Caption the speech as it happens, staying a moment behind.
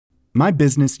My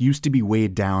business used to be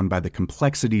weighed down by the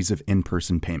complexities of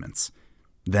in-person payments.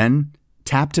 Then,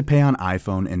 Tap to Pay on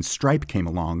iPhone and Stripe came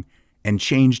along and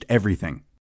changed everything.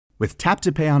 With Tap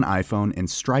to Pay on iPhone and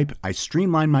Stripe, I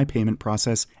streamlined my payment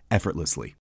process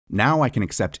effortlessly. Now I can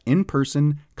accept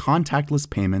in-person, contactless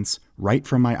payments right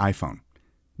from my iPhone.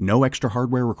 No extra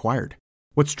hardware required.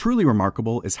 What's truly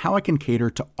remarkable is how I can cater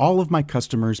to all of my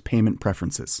customers' payment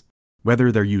preferences.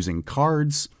 Whether they're using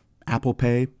cards, Apple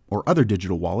Pay, or other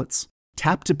digital wallets,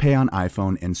 Tap to Pay on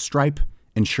iPhone and Stripe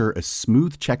ensure a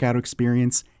smooth checkout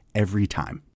experience every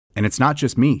time. And it's not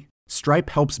just me.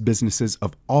 Stripe helps businesses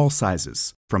of all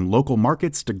sizes, from local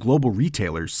markets to global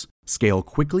retailers, scale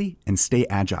quickly and stay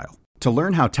agile. To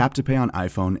learn how Tap to Pay on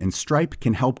iPhone and Stripe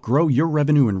can help grow your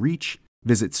revenue and reach,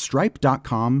 visit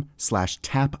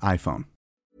stripe.com/tapiphone.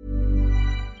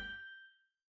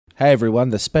 Hey everyone,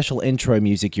 the special intro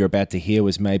music you're about to hear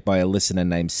was made by a listener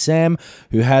named Sam,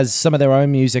 who has some of their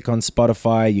own music on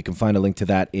Spotify. You can find a link to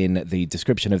that in the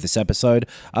description of this episode.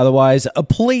 Otherwise,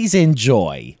 please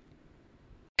enjoy.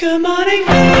 Good morning,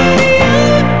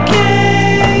 video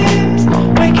games.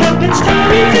 Wake up, it's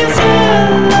time to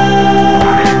solo.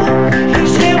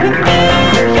 Who's here with me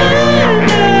right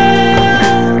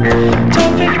now?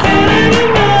 Don't forget any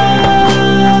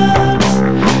notes.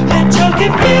 They're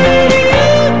talking video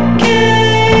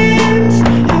games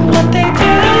and what they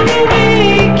did on the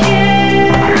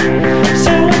weekend.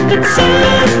 So if it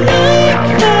sounds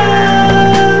like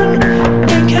fun,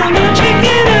 then come and check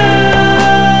it out.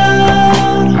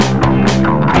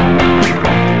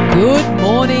 Good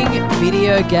morning,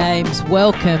 video games.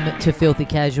 Welcome to Filthy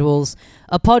Casuals,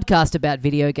 a podcast about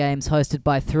video games hosted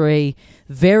by three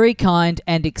very kind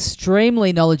and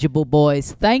extremely knowledgeable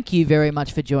boys. Thank you very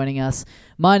much for joining us.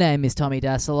 My name is Tommy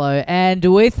Dasilo, and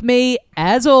with me,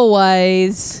 as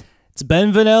always... It's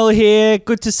Ben Vanel here.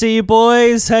 Good to see you,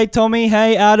 boys. Hey, Tommy.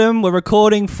 Hey, Adam. We're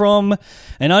recording from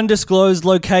an undisclosed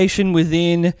location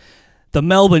within the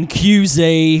Melbourne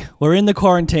QZ. We're in the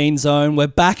quarantine zone. We're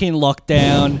back in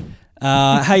lockdown.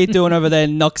 How you doing over there,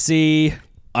 Noxie?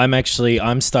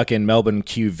 I'm stuck in Melbourne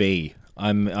QV.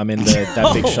 I'm in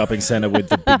that big shopping centre with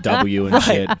the big W and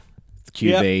shit.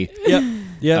 QV.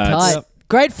 Yep. Tight.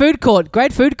 Great food court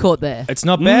there. It's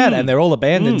not bad, and they're all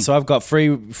abandoned, so I've got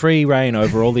free reign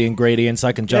over all the ingredients.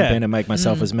 I can jump in and make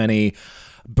myself as many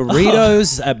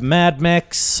burritos at Mad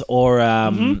Mex, or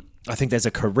I think there's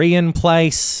a Korean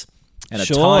place and a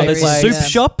Thai There's place. a soup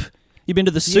shop. You been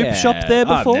to the soup shop there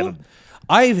before?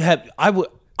 I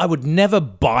would never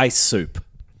buy soup.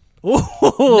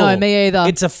 No, me either.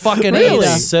 It's a fucking Really?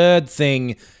 absurd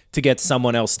thing to get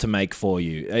someone else to make for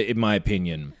you, in my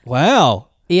opinion. Wow.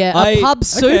 Yeah, a pub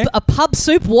soup.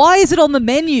 Why is it on the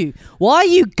menu? Why are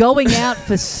you going out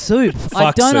for soup?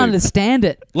 I don't soup. understand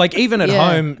it. Like, even at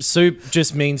Yeah. home, soup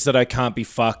just means that I can't be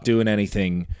fucked doing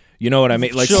anything. You know what I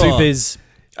mean? Like, Sure. soup is...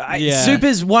 Soup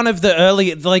is one of the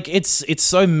early... Like, it's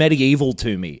so medieval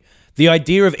to me. The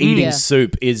idea of eating Yeah.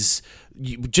 soup is...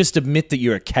 You just admit that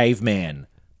you're a caveman.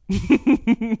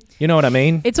 You know what I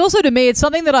mean? It's also, to me, it's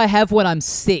something that I have when I'm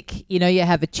sick. You know, you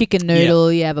have a chicken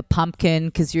noodle, you have a pumpkin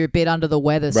because you're a bit under the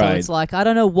weather. So Right. it's like, I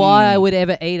don't know why I would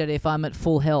ever eat it if I'm at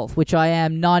full health, which I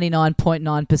am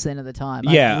 99.9% of the time.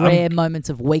 I have rare moments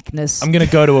of weakness. I'm going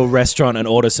to go to a restaurant and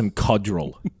order some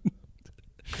codgerel.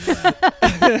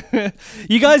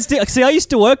 You guys see, I used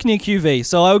to work near QV,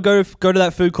 so I would go to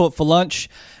that food court for lunch.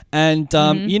 And,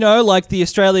 you know, like the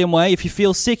Australian way, if you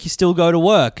feel sick, you still go to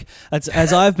work. That's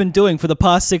as I've been doing for the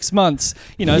past 6 months.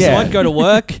 You know, so I'd go to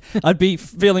work, I'd be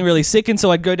feeling really sick, and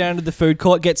so I'd go down to the food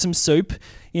court, get some soup,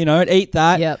 you know, eat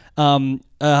that,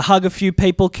 hug a few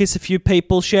people, kiss a few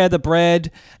people, share the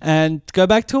bread, and go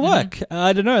back to work.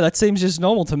 I don't know. That seems just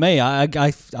normal to me.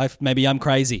 I maybe I'm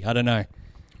crazy. I don't know.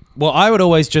 Well, I would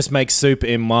always just make soup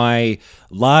in my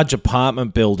large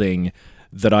apartment building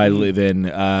that I live in,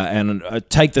 and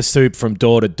take the soup from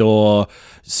door to door,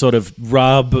 sort of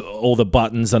rub all the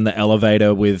buttons on the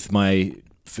elevator with my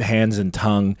hands and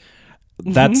tongue.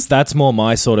 That's more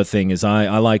my sort of thing, is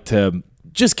I like to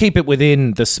just keep it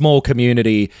within the small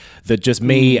community that just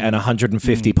me and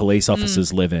 150 police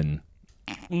officers live in.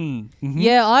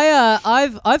 Yeah,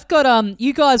 I've got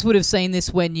you guys would have seen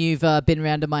this when you've been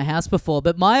around to my house before,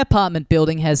 but my apartment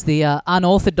building has the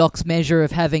unorthodox measure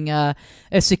of having a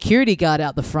security guard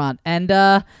out the front, and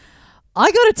I got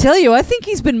to tell you, I think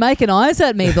he's been making eyes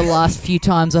at me the last few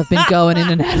times I've been going in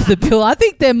and out of the building. I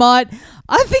think there might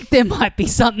I think there might be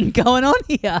something going on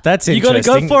here. That's You got to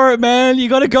interesting. go for it, man. You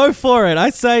got to go for it. I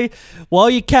say, while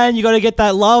you can, you got to get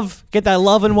that love,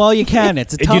 and while you can,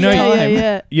 it's a You tough know- time.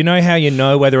 Yeah. You know how you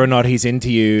know whether or not he's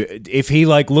into you? If he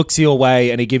like looks your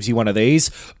way and he gives you one of these,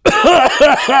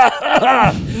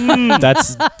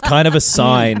 that's kind of a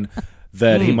sign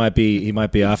that he might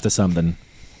be after something.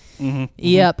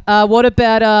 Yep. What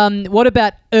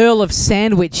about Earl of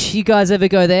Sandwich? You guys ever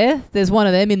go there? There's one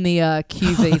of them in the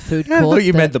QV food court. I thought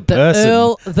you meant the person.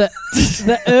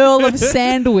 The Earl of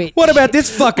Sandwich. What about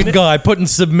this fucking guy putting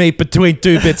some meat between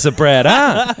two bits of bread,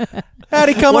 huh? How'd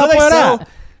he come What up do they with sell? that?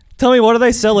 Tell me, what do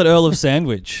they sell at Earl of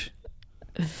Sandwich?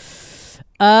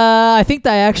 I think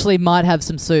they actually might have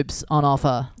some soups on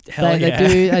offer. Hell They yeah.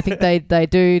 do. I think they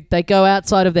do. They go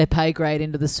outside of their pay grade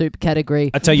into the soup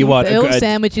category. I tell you what, The Earl of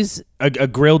Sandwiches. a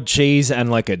grilled cheese and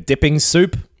like a dipping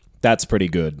soup, that's pretty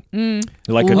good.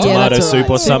 Like a Yeah, tomato that's soup alright.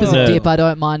 or Soup something. as a dip, I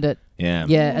don't mind it. Yeah.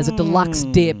 Yeah, as a deluxe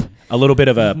dip. A little bit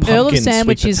of a pumpkin Earl of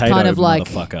Sandwich sweet is potato kind of like-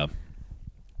 motherfucker.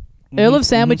 Earl of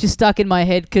Sandwich is stuck in my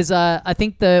head because I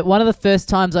think one of the first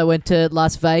times I went to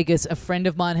Las Vegas, a friend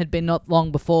of mine had been not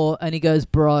long before, and he goes,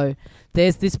 "Bro,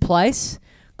 there's this place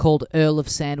called Earl of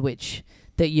Sandwich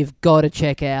that you've got to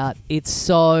check out. It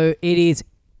is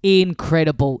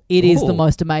incredible. It is the Ooh.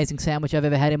 most amazing sandwich I've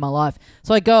ever had in my life."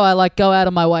 So I go out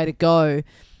of my way to go,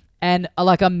 and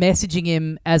I'm messaging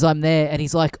him as I'm there, and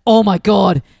he's like, "Oh my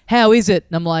god, how is it?"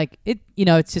 And I'm like,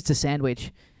 it's just a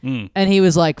sandwich." And he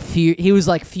was like,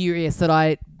 furious that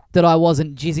I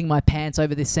wasn't jizzing my pants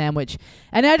over this sandwich.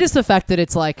 And now just the fact that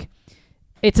it's like,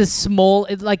 it's a small,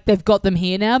 they've got them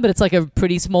here now, but it's like a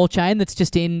pretty small chain that's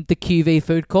just in the QV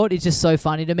food court. It's just so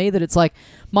funny to me that it's like,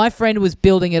 my friend was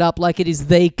building it up like it is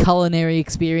the culinary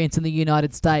experience in the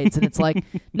United States. And it's like,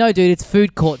 no, dude, it's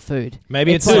food court food.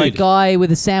 Maybe it's it's like food. a guy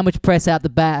with a sandwich press out the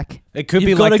back. It could You've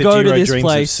be like gotta the go to Jiro this Dreams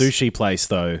place. of Sushi place,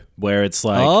 though, where it's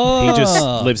like he just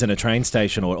lives in a train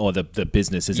station or the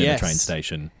business is in a Yes. train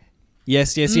station.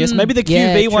 Yes. Maybe the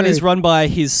yeah, QV one true. is run by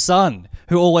his son,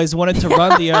 who always wanted to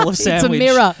run the Earl of It's a Sandwich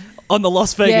mirror. on the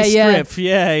Las Vegas Yeah. Strip.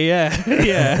 Yeah.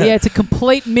 Yeah, it's a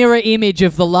complete mirror image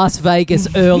of the Las Vegas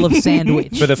Earl of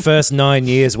Sandwich. For the first 9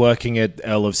 years working at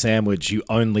Earl of Sandwich, you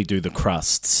only do the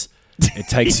crusts. It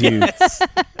takes you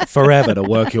forever to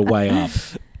work your way up.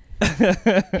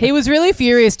 He was really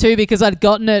furious too because I'd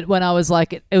gotten it when I was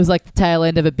like, it was like the tail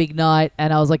end of a big night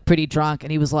and I was like pretty drunk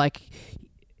and he was like,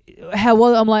 how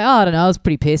was I'm like, I don't know, I was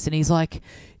pretty pissed and he's like,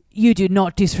 you do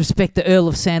not disrespect the Earl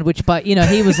of Sandwich, but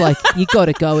he was like, you got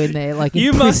to go in there like in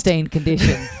You must- pristine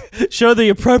condition. Show the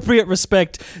appropriate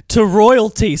respect to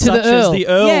royalty, such the as Earl. the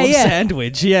Earl Yeah, of yeah.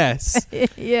 Sandwich. Yes. Yeah,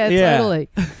 Yeah. totally.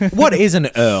 What is an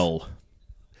Earl?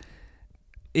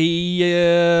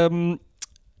 The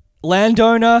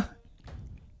landowner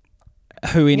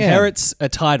who inherits a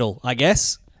title, I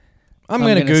guess. I'm I'm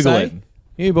going to gonna Google say. it.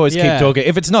 You boys Yeah. keep talking.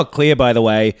 If it's not clear, by the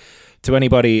way, to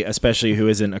anybody, especially who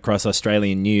isn't across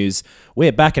Australian news,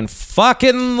 we're back in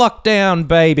fucking lockdown,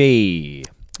 baby.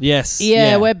 Yes.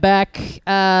 Yeah, we're back.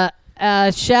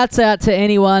 Shouts out to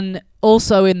anyone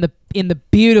also in the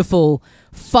beautiful,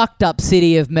 fucked up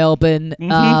city of Melbourne.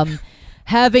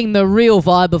 Having the real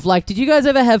vibe of like, did you guys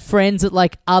ever have friends at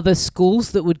like other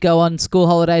schools that would go on school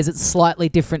holidays at slightly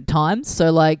different times?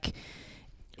 So like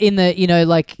in the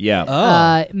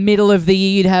Yeah. middle of the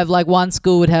year, you'd have like one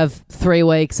school would have 3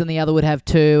 weeks and the other would have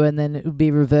 2, and then it would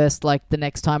be reversed like the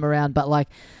next time around. But like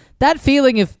that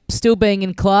feeling of still being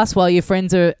in class while your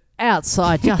friends are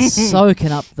outside just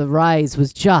soaking up the rays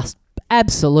was just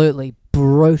absolutely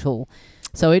brutal.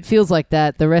 So it feels like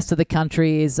that. The rest of the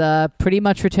country is pretty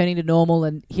much returning to normal,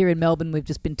 and here in Melbourne, we've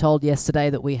just been told yesterday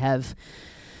that we have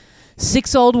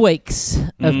 6 old weeks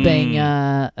of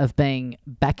being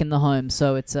back in the home.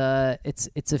 So it's a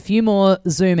few more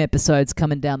Zoom episodes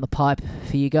coming down the pipe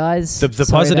for you guys. The Sorry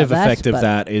positive about effect of but-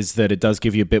 that is that it does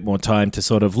give you a bit more time to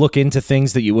sort of look into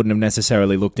things that you wouldn't have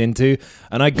necessarily looked into.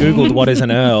 And I Googled what is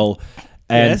an Earl,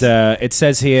 and it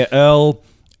says here, Earl,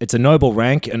 it's a noble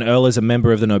rank. An Earl is a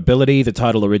member of the nobility. The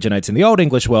title originates in the Old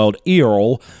English world,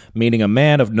 Earl, meaning a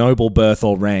man of noble birth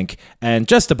or rank. And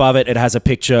just above it, it has a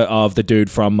picture of the dude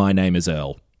from My Name is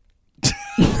Earl.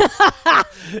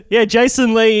 Yeah,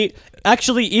 Jason Lee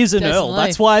actually is an Jason Earl. Lee.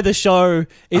 That's why the show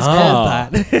is called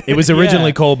that. It was originally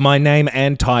Yeah. called My Name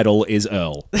and Title is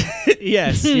Earl.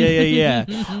 Yes, yeah.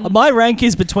 My rank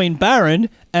is between Baron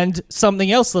and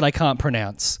something else that I can't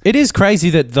pronounce. It is crazy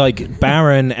that like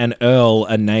Baron and Earl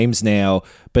are names now,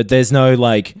 but there's no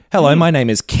like, hello, my name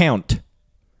is Count.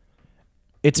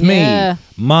 It's Yeah. me,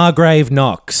 Margrave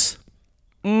Knox.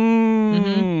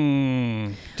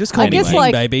 Just call I me guess King,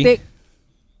 like baby.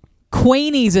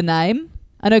 Queenie's a name.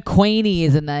 I know Queenie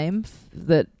is a name.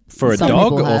 that For a some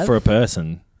dog people or have. for a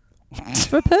person?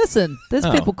 For a person. There's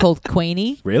people called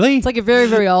Queenie. Really? It's like a very,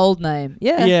 very old name.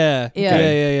 Yeah. Yeah. Yeah.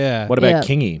 Yeah. What about Yeah.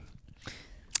 Kingy?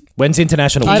 When's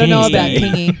International I don't know Kingy about Day?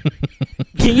 Kingy.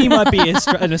 Kingy might be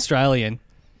an Australian.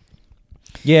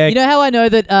 Yeah. You know how I know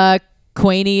that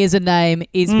Queenie is a name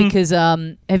is because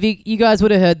have you guys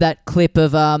would have heard that clip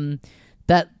of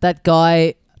that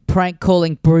guy prank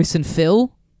calling Bruce and Phil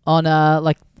on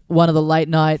like one of the late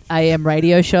night AM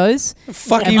radio shows.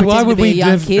 Fuck and you. Why pretending would to be we a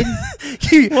young give- kid?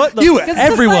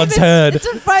 Everyone's heard. It's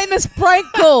a famous prank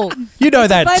call. You know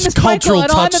that Famous prank call, cultural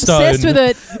and I'm touchstone. obsessed with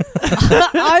it.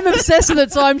 I'm obsessed with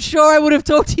it, so I'm sure I would have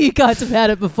talked to you guys about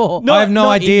it before. I have no not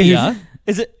idea India.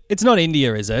 Is it? It's not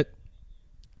India, is it?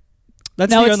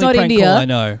 That's No, the it's only not prank India. call I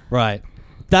know. Right.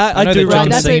 That I know do the John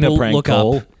that's Cena people prank look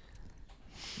call. up.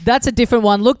 That's a different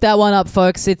one. Look that one up,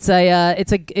 folks. It's a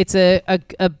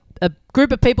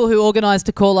group of people who organised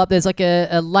to call up. There's like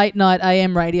a late night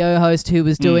AM radio host who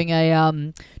was doing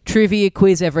a trivia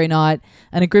quiz every night,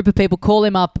 and a group of people call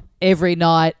him up every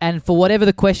night, and for whatever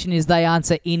the question is, they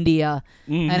answer India,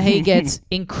 and he gets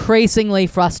increasingly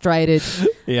frustrated.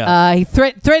 Yeah. He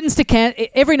threatens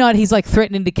to every night. He's like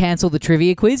threatening to cancel the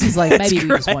trivia quiz. He's like, maybe we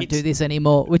just great. won't do this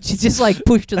anymore, which is just like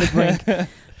pushed to the brink.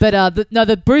 But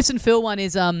the Bruce and Phil one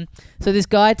is so this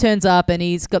guy turns up and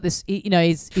he's got this,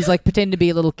 he's like pretending to be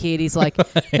a little kid. He's like,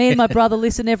 me and my brother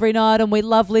listen every night and we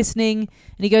love listening.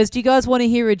 And he goes, do you guys want to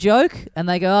hear a joke? And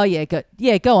they go, oh yeah,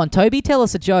 go on, Toby, tell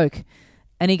us a joke.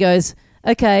 And he goes,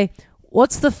 okay,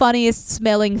 what's the funniest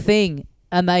smelling thing?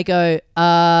 And they go,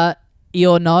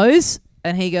 your nose.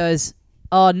 And he goes,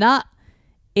 oh nah,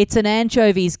 it's an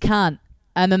anchovy's cunt.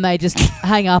 And then they just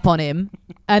hang up on him.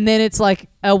 And then it's like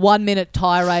a 1 minute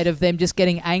tirade of them just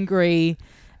getting angry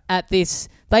at this.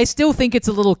 They still think it's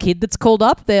a little kid that's called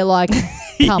up. They're like,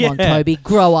 come on, Toby,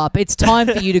 grow up. It's time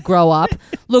for you to grow up.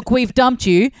 Look, we've dumped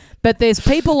you, but there's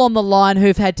people on the line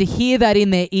who've had to hear that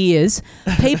in their ears.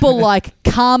 People like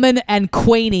Carmen and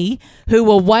Queenie who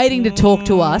were waiting to talk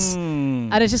to us.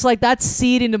 And it's just like, that's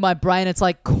seared into my brain. It's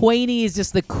like Queenie is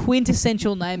just the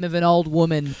quintessential name of an old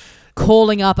woman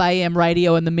calling up AM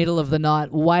radio in the middle of the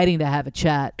night, waiting to have a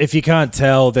chat. If you can't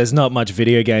tell, there's not much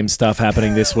video game stuff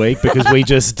happening this week because we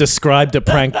just described a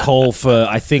prank call for,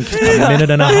 I think, a minute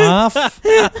and a half.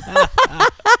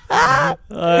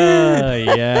 Oh,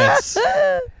 yes.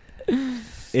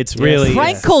 It's really...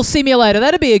 Prank call simulator.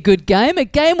 That'd be a good game. A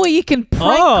game where you can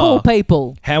prank call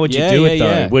people. How would you Yeah, do it,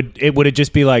 yeah, though? yeah. Would it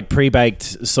just be like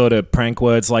pre-baked sort of prank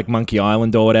words like Monkey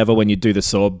Island or whatever when you do the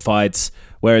sword fights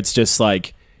where it's just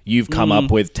like... You've come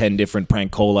up with 10 different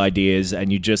prank call ideas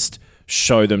and you just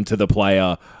show them to the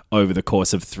player over the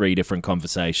course of 3 different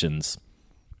conversations.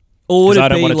 Or would 'Cause I it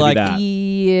don't be want it to be like that.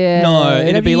 Yeah. No,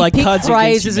 it'd Maybe be you like pick Cards Against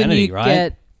phrases and Humanity, you right?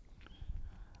 get.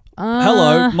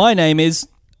 hello, my name is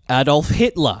Adolf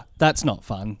Hitler. That's not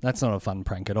fun. That's not a fun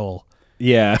prank at all.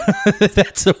 Yeah.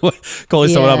 That's calling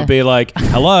someone up and be like,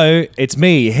 hello, it's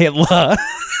me, Hitler.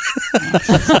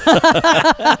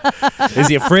 Is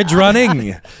your fridge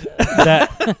running? I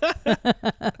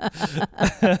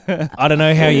don't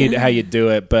know how you'd do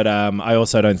it, but I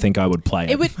also don't think I would play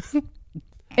it.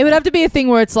 It would have to be a thing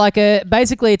where it's like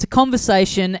basically it's a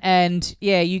conversation, and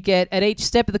you get at each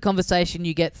step of the conversation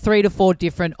you get 3 to 4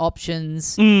 different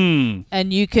options,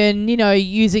 and you can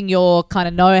using your kind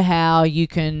of know-how you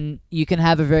can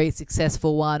have a very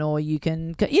successful one, or you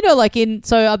can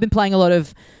so I've been playing a lot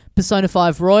of Persona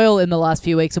 5 Royal in the last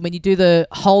few weeks, and when you do the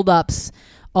hold-ups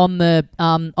on the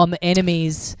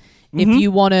enemies,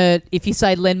 if you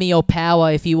say lend me your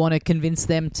power, if you want to convince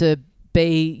them to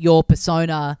be your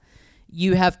persona,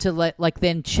 you have to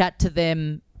then chat to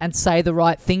them and say the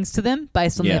right things to them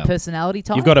based on their personality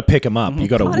type. You've got to pick them up. You've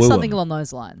got to woo something them. along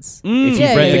those lines. If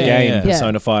you've read the game, yeah.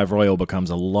 Persona 5 Royal becomes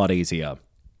a lot easier.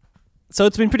 So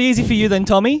it's been pretty easy for you then,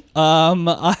 Tommy.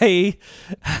 I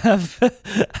have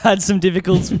had some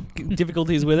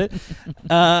difficulties with it.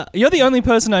 You're the only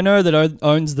person I know that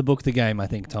owns the book, The Game, I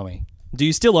think, Tommy. Do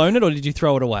you still own it, or did you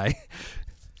throw it away?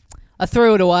 I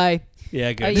threw it away.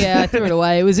 Yeah, good. I threw it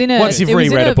away. It was in a. Once you've it was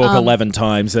in reread a book 11 11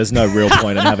 times, there's no real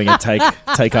point in having it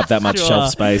take up that much Sure.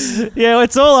 shelf space. Yeah,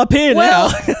 it's all up here Well,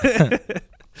 now.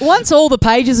 once all the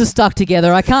pages are stuck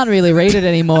together, I can't really read it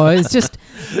anymore. It's just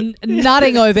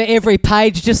nutting over every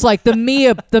page, just like the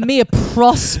mere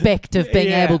prospect of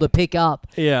being able to pick up.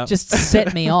 Yeah. just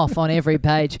set me off on every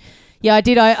page. Yeah, I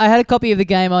did. I had a copy of the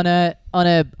game on a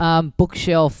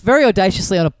bookshelf, very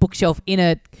audaciously on a bookshelf in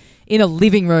a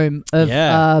living room of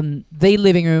the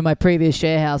living room of my previous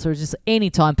share house, where just any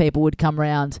time people would come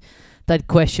around, they'd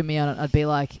question me on it. I'd be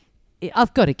like,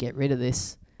 I've got to get rid of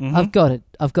this. I've got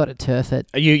to turf it.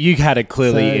 You had it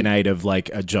clearly So- innate of like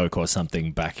a joke or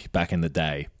something back in the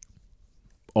day,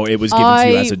 or it was given to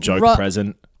you as a joke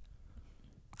present.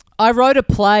 I wrote a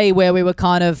play where we were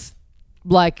kind of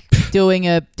like doing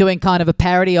kind of a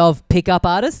parody of pickup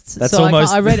artists. That's so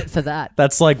almost- I read it for that.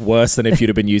 That's like worse than if you'd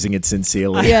have been using it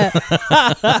sincerely. Yeah,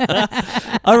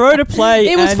 I wrote a play.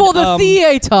 it was and, for the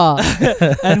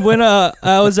theatre. And when I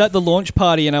was at the launch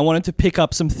party and I wanted to pick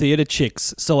up some theatre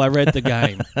chicks, so I read the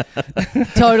game.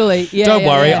 Totally. Yeah. Don't yeah,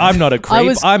 worry, yeah. I'm not a creep.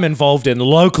 was- I'm involved in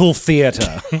local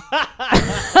theatre.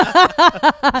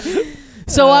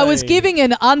 So I was giving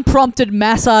an unprompted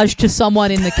massage to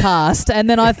someone in the cast, and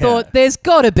then I thought, there's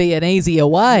got to be an easier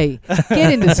way.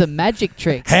 Get into some magic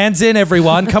tricks. Hands in,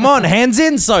 everyone! Come on, hands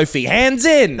in, Sophie, hands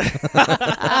in.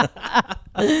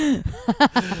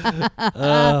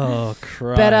 Oh,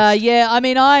 Christ. But yeah, I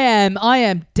mean, I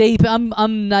am deep.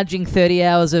 I'm nudging 30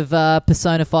 hours of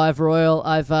Persona 5 Royal.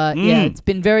 Yeah, it's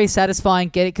been very satisfying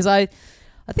get it because I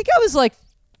think I was like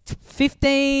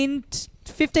 15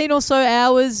 or so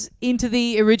hours into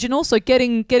the original. So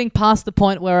getting past the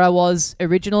point where I was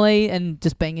originally and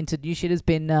just being into new shit has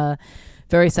been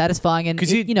very satisfying. And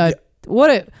 'Cause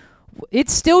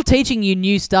it's still teaching you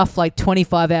new stuff like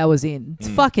 25 hours in. It's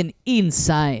fucking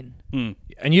insane.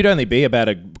 And you'd only be about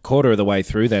a quarter of the way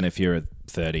through then if you're at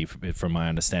 30, from my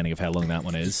understanding of how long that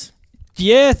one is.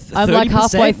 Yeah, I'm like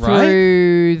halfway 30%, right?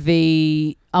 through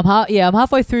the. I'm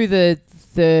halfway through the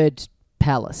third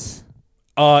palace.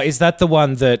 Is that the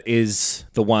one that is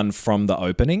the one from the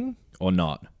opening or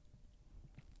not?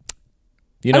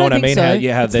 You know I what don't I mean? think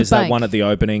so. How It's the there's that bank. one at the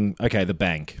opening. Okay, the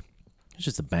bank. It's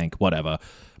just a bank, whatever.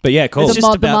 But yeah, cool. It's The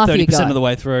just the about mafia 30% guy. of the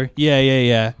way through.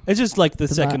 Yeah. It's just like the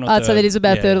second or third. So that is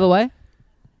about a third of the way.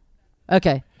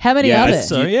 Okay, how many Yeah, are I there?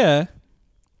 So, yeah.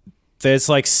 There's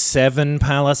like 7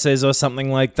 palaces or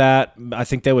something like that. I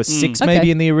think there were 6 Okay.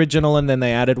 maybe in the original, and then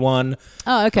they added one.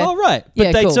 Oh, okay. Oh, right. But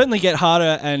Yeah, they cool. certainly get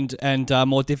harder and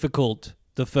more difficult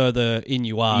the further in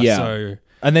you are. Yeah. So,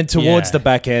 And then towards Yeah. the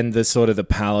back end, the sort of the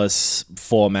palace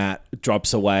format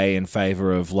drops away in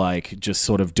favor of like just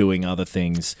sort of doing other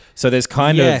things. So there's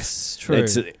kind Yes, of true.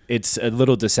 It's a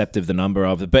little deceptive, the number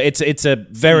of it, but it's a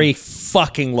very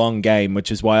fucking long game,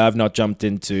 which is why I've not jumped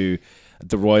into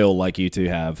the Royal like you two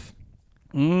have.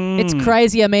 It's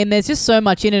crazy. I mean, there's just so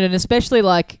much in it, and especially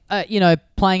like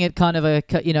playing it kind of a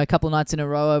couple of nights in a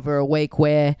row over a week,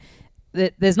 where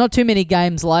there's not too many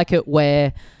games like it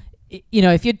where.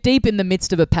 If you're deep in the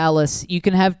midst of a palace, you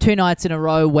can have 2 nights in a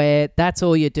row where that's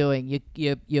all you're doing.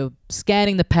 You're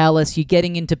scanning the palace, you're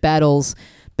getting into battles.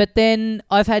 But then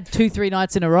I've had 2-3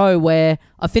 nights in a row where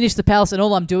I finish the palace and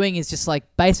all I'm doing is just like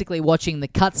basically watching the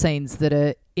cutscenes that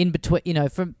are in between.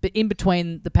 From in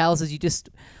between the palaces, you just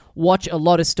watch a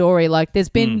lot of story. Like there's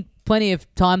been plenty of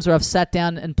times where I've sat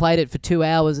down and played it for 2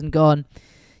 hours and gone,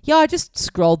 yeah, I just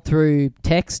scrolled through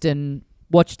text and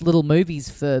watched little movies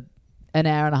for an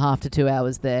hour and a half to 2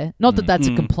 hours there. Not that that's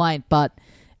a complaint, but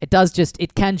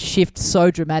it can shift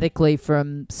so dramatically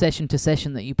from session to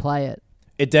session that you play it.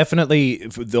 It definitely,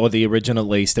 or the original at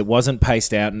least, it wasn't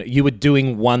paced out. And you were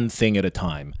doing one thing at a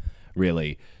time,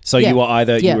 really. So Yeah. you were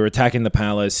either Yeah. you were attacking the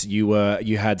palace, you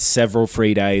had several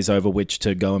free days over which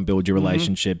to go and build your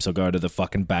relationships, or go to the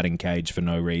fucking batting cage for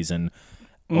no reason,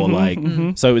 or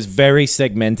so it was very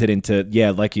segmented into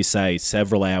like you say,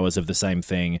 several hours of the same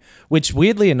thing, which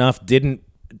weirdly enough didn't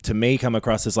to me come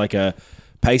across as like a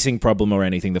pacing problem or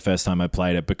anything the first time I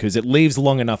played it, because it leaves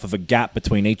long enough of a gap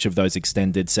between each of those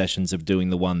extended sessions of doing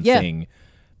the one thing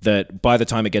that by the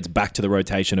time it gets back to the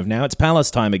rotation of now it's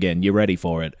palace time again, you're ready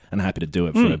for it and happy to do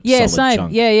it for a Yeah, solid same.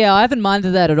 chunk. Yeah, I haven't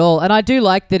minded that at all, and I do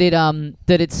like that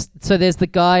it's so there's the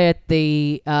guy at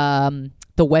the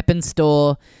weapon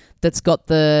store that's got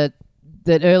that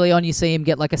early on you see him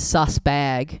get like a sus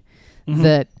bag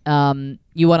that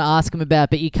you want to ask him about,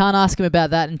 but you can't ask him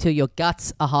about that until your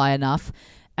guts are high enough.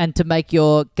 And to make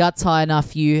your guts high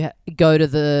enough, you go to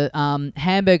the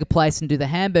hamburger place and do the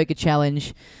hamburger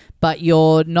challenge, but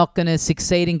you're not going to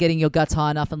succeed in getting your guts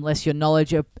high enough unless your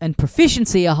knowledge and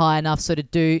proficiency are high enough. So to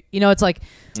do, it's like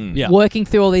working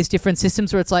through all these different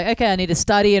systems where it's like, okay, I need to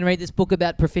study and read this book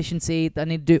about proficiency. I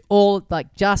need to do all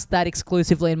like just that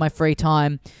exclusively in my free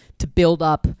time to build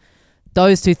up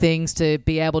those 2 things to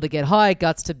be able to get high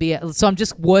guts to be. So I'm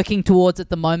just working towards at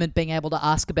the moment being able to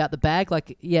ask about the bag.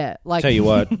 Like, Tell you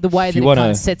what, the way if that you it wanna-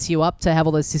 kind of sets you up to have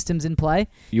all those systems in play.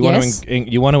 You Yes?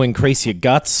 want to increase your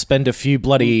guts? Spend a few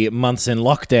bloody months in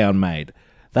lockdown, mate.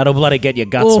 That'll bloody get your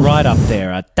guts Oof. right up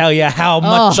there. I tell you how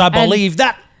much I and- believe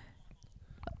that.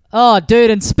 Oh, dude,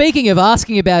 and speaking of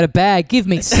asking about a bag, give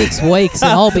me 6 weeks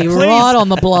and I'll be Please. right on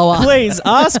the blower. Please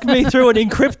ask me through an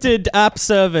encrypted app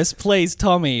service, please,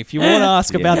 Tommy, if you want to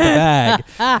ask about the bag.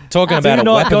 Talking Do about a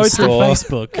not go weapon through store.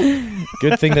 Facebook.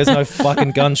 Good thing there's no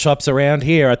fucking gun shops around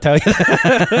here, I tell you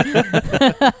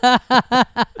that.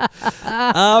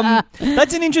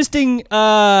 That's an interesting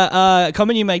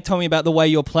comment you make, Tommy, about the way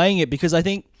you're playing it, because I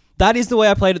think that is the way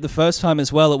I played it the first time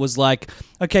as well. It was like,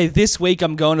 okay, this week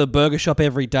I'm going to the burger shop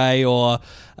every day, or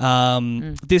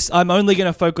this I'm only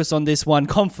going to focus on this one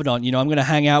confidant. You know, I'm going to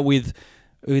hang out with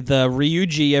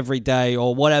Ryuji every day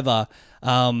or whatever.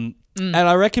 And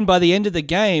I reckon by the end of the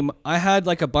game, I had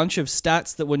like a bunch of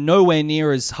stats that were nowhere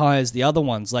near as high as the other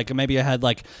ones. Like maybe I had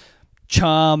like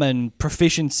charm and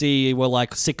proficiency were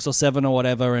like 6 or 7 or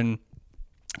whatever, and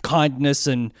kindness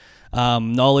and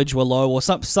knowledge were low or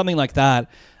something like that.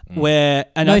 Where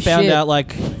No I found shit. out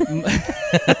like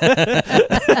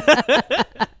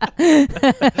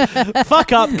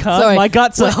fuck up, cunt. Sorry. My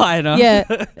guts are high enough. Yeah.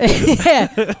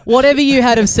 Yeah. Whatever you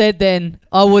had have said then,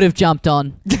 I would have jumped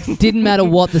on. Didn't matter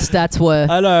what the stats were.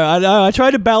 I know. I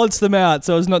try to balance them out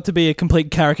so as not to be a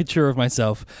complete caricature of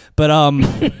myself. But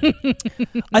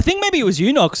I think maybe it was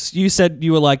you, Nox. You said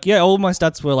you were like, yeah, all my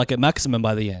stats were like at maximum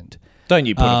by the end. Don't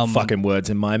you put fucking words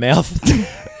in my mouth.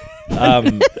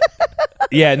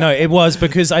 Yeah, no, it was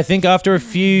because I think after a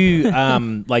few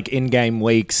like in-game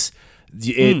weeks,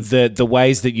 the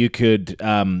ways that you could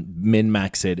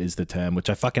min-max it is the term, which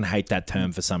I fucking hate that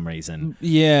term for some reason.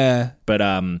 Yeah. But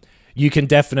you can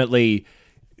definitely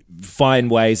find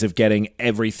ways of getting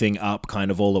everything up kind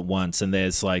of all at once, and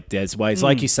there's ways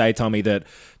like you say, Tommy, that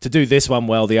to do this one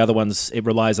well, the other ones, it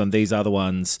relies on these other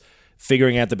ones.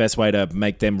 Figuring out the best way to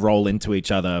make them roll into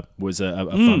each other was a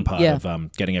fun part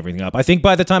of getting everything up. I think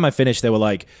by the time I finished, there were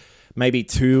like maybe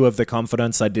 2 of the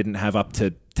confidence I didn't have up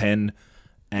to 10,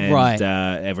 and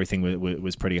everything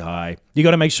was pretty high. You got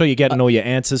to make sure you're getting all your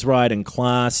answers right in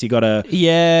class. You got to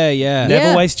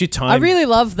never waste your time. I really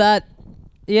love that.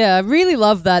 Yeah, I really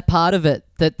love that part of it.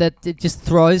 That it just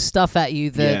throws stuff at you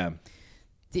that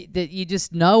you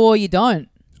just know or you don't.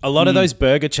 A lot of those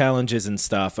burger challenges and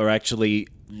stuff are actually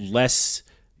less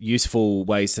useful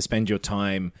ways to spend your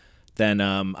time than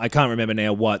I can't remember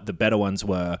now what the better ones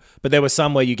were, but there were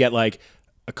some where you get like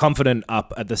a confident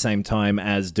up at the same time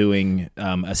as doing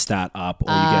a stat up,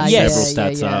 or you get several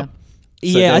stats up.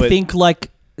 So I think like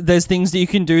there's things that you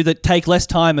can do that take less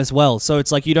time as well. So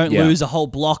it's like you don't lose a whole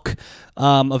block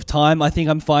of time. I think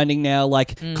I'm finding now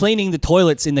like cleaning the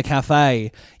toilets in the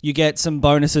cafe, you get some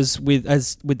bonuses with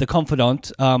the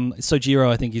confidant. Sojiro,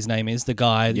 I think his name is, the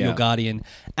guy, your guardian.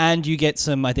 And you get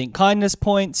some, I think, kindness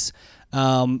points.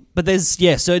 But there's,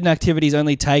 certain activities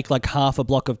only take like half a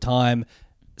block of time.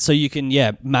 So you can,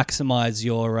 maximize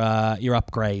your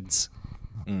upgrades.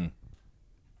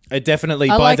 It definitely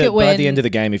by the end of the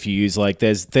game, if you use like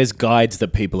there's guides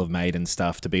that people have made and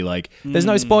stuff to be like, there's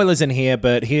no spoilers in here,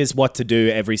 but here's what to do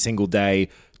every single day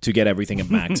to get everything at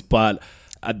max. But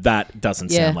that doesn't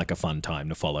sound like a fun time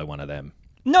to follow one of them.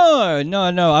 No.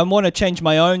 I want to change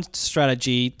my own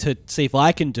strategy to see if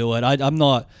I can do it. I don't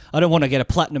want to get a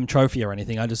platinum trophy or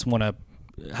anything. I just want to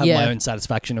have my own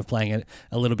satisfaction of playing it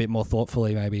a little bit more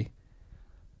thoughtfully, maybe.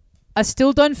 I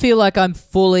still don't feel like I'm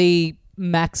fully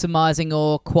maximizing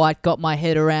or quite got my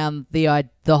head around the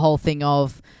whole thing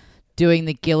of doing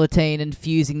the guillotine and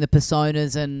fusing the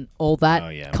personas and all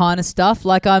that kind of stuff.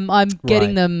 Like I'm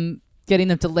getting them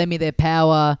to lend me their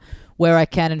power where I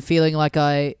can, and feeling like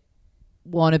I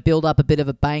want to build up a bit of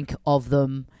a bank of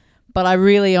them, but I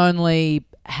really only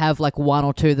have like 1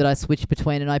 or 2 that I switch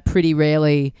between, and I pretty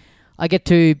rarely I get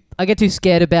too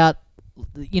scared about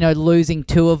losing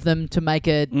 2 of them to make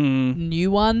a new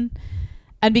one.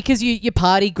 And because your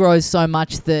party grows so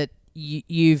much that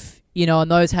you've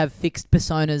and those have fixed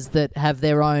personas that have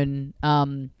their own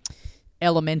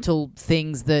elemental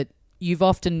things that you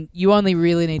only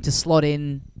really need to slot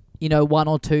in 1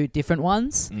 or 2 different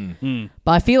ones.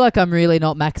 But I feel like I'm really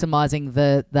not maximizing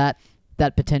that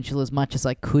potential as much as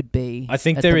I could be. I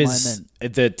think there is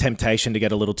the temptation to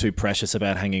get a little too precious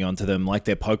about hanging on to them like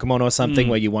they're Pokemon or something,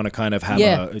 where you want to kind of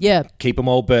have keep them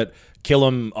all but kill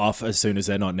them off as soon as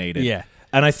they're not needed. Yeah.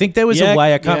 And I think there was a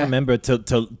way, I can't remember,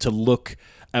 to look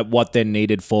at what they're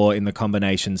needed for in the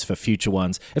combinations for future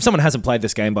ones. If someone hasn't played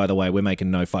this game, by the way, we're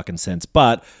making no fucking sense.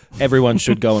 But everyone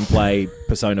should go and play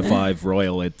Persona 5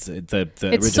 Royal. It's so good.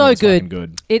 Fucking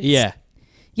good.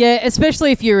 Yeah,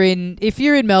 especially if you're in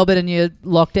Melbourne and you're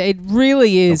locked out. It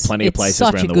really is. Plenty of places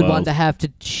such around a the good world. one to have to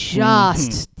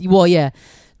just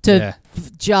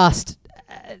just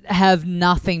have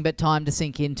nothing but time to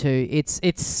sink into.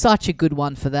 It's such a good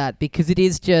one for that, because it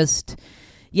is just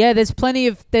yeah, there's plenty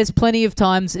of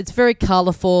times. It's very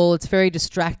colourful. It's very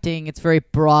distracting. It's very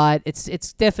bright.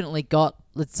 It's definitely got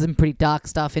some pretty dark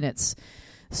stuff in its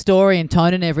story and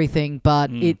tone and everything.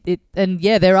 But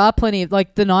there are plenty of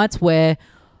like the nights where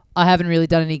I haven't really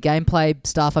done any gameplay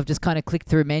stuff. I've just kind of clicked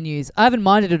through menus. I haven't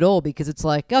minded at all because it's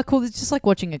like, oh, cool. It's just like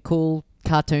watching a cool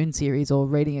cartoon series or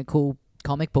reading a cool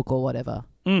comic book or whatever.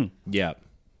 Yeah.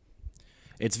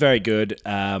 It's very good.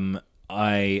 I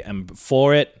am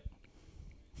for it.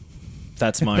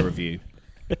 That's my review.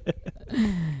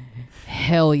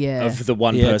 Hell yeah. Of the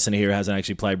one person here who hasn't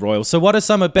actually played Royal. So what are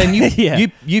some of... Ben,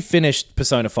 you finished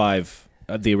Persona 5,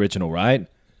 the original, right?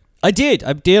 I did.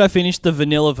 I finished the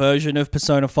vanilla version of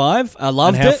Persona 5. I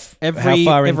loved it. Every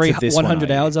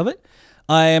 100 hours of it.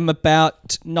 I am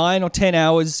about 9 or 10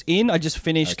 hours in. I just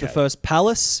finished the first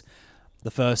palace.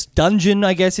 The first dungeon,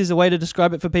 I guess, is a way to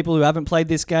describe it for people who haven't played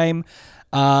this game.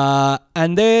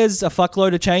 And there's a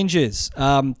fuckload of changes.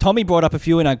 Tommy brought up a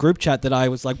few in our group chat that I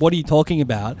was like, what are you talking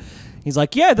about? He's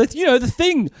like, yeah, the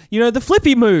thing, the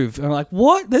flippy move. And I'm like,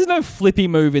 what? There's no flippy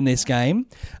move in this game.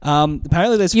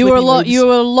 Apparently there's You flippy were moves. you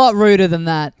were a lot ruder than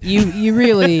that. You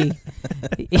really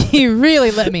you really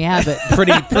let me have it.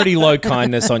 Pretty low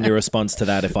kindness on your response to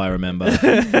that, if I remember.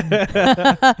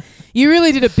 You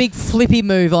really did a big flippy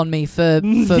move on me for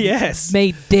Yes.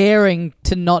 me daring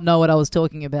to not know what I was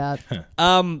talking about.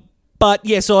 But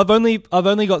yeah, so I've only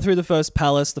got through the first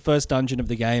palace, the first dungeon of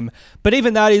the game. But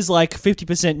even that is like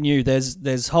 50% new.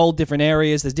 There's whole different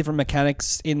areas. There's different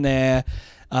mechanics in there.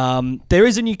 There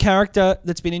is a new character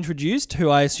that's been introduced, who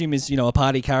I assume is a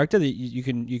party character that you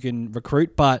can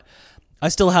recruit. But I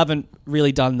still haven't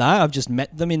really done that. I've just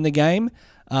met them in the game.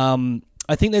 I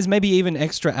think there's maybe even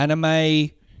extra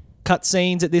anime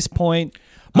cutscenes at this point.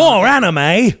 More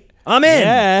anime. I'm in.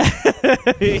 Yeah.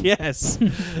 Yes.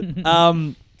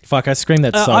 Fuck, I screamed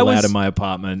that so loud in my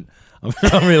apartment.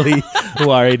 I'm really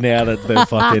worried now that the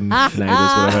fucking neighbours would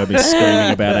have heard me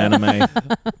screaming about anime.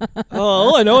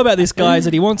 All I know about this guy is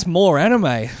that he wants more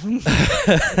anime.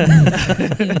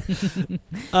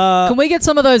 Can we get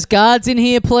some of those guards in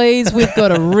here, please? We've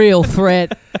got a real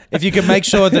threat. If you could make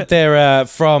sure that they're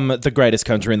from the greatest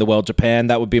country in the world, Japan,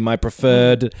 that would be my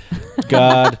preferred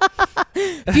guard.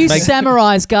 A few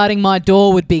samurais guarding my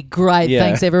door would be great. Yeah.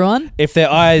 Thanks, everyone. If their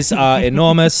eyes are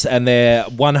enormous and they're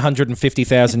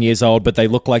 150,000 years old, but they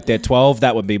look like they're 12,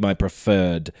 that would be my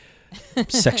preferred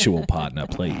sexual partner,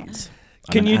 please.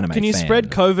 Can you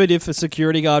spread COVID if a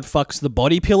security guard fucks the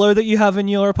body pillow that you have in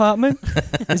your apartment?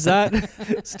 Is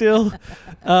that still?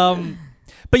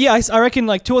 But yeah, I reckon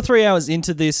like 2 or 3 hours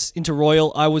into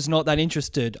Royal, I was not that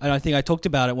interested. And I think I talked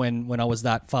about it when I was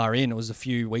that far in. It was a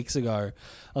few weeks ago.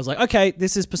 I was like, okay,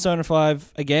 this is Persona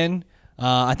 5 again.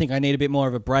 I think I need a bit more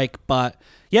of a break. But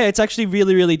yeah, it's actually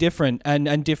really, really different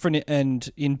and different and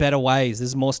in better ways.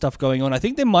 There's more stuff going on. I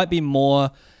think there might be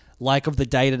more like of the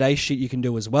day-to-day shit you can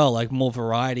do as well, like more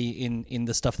variety in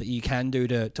the stuff that you can do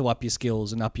to up your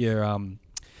skills and up your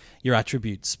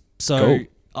attributes. So... Cool.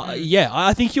 Yeah,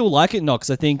 I think you'll like it, Nox.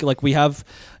 I think like we have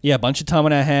a bunch of time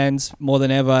on our hands more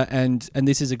than ever, and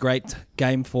this is a great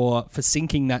game for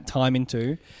sinking that time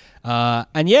into.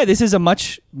 And yeah, this is a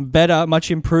much better,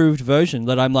 much improved version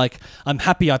that I'm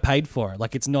happy I paid for it.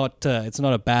 Like it's not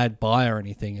a bad buy or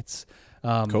anything. It's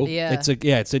cool. Yeah. It's a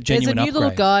genuine There's a new upgrade.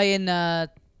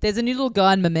 little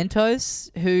guy in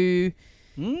Mementos who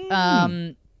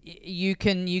you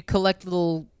collect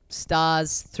little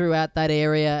stars throughout that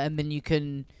area, and then you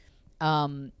can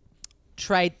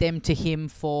trade them to him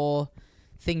for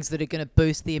things that are going to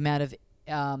boost the amount of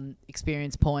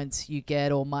experience points you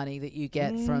get or money that you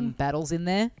get from battles in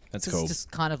there. That's So cool. It's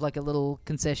just kind of like a little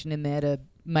concession in there to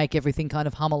make everything kind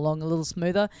of hum along a little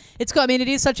smoother. It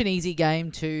is such an easy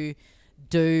game to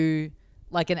do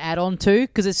like an add-on to,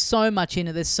 because there's so much in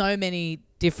it. There's so many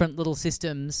different little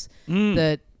systems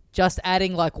that just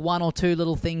adding like 1 or 2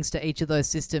 little things to each of those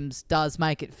systems does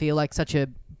make it feel like such a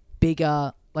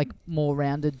bigger, like more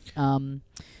rounded,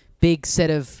 big set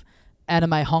of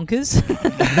anime honkers.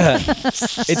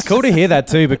 It's cool to hear that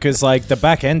too, because like the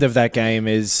back end of that game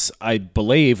is, I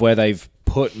believe, where they've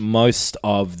put most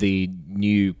of the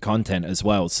new content as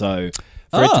well. So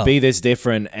for it to be this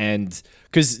different, and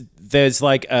because there's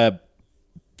like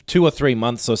 2 or 3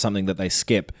 months or something that they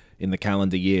skip in the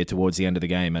calendar year towards the end of the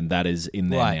game, and that is in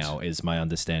there now, is my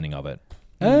understanding of it.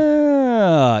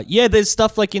 Yeah, there's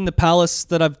stuff like in the palace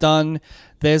that I've done.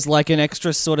 There's like an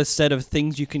extra sort of set of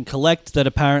things you can collect that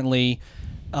apparently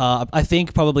I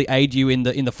think probably aid you in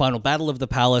the final battle of the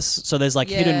palace. So there's like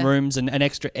hidden rooms and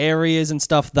extra areas and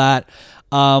stuff that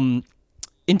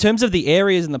in terms of the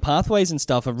areas and the pathways and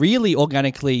stuff are really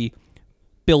organically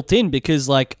built in, because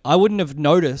like I wouldn't have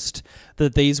noticed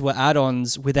that these were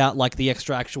add-ons without like the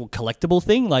extra actual collectible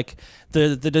thing. Like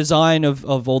the design of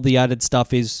all the added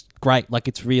stuff is great. Like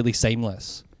it's really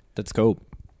seamless. That's cool.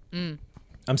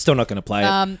 I'm still not going to play it.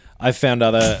 Um, I've found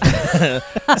other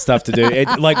stuff to do.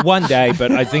 Like one day,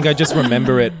 but I think I just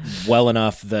remember it well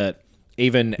enough that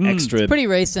even extra Pretty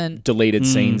recent. deleted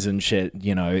scenes and shit,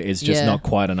 is just Yeah. not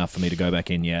quite enough for me to go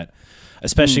back in yet.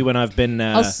 Especially when I've been...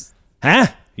 s- huh?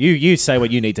 You say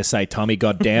what you need to say, Tommy.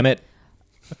 God damn it.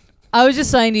 I was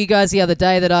just saying to you guys the other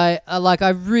day that I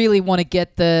really want to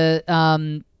get the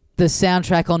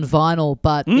soundtrack on vinyl,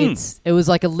 but it was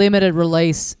like a limited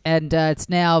release, and it's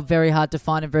now very hard to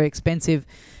find and very expensive.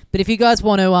 But if you guys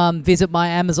want to visit my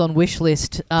Amazon wish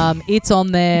list, it's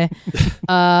on there.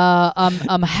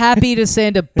 I'm happy to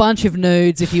send a bunch of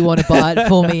nudes if you want to buy it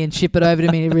for me and ship it over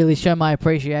to me to really show my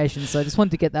appreciation. So I just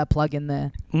wanted to get that plug in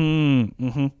there.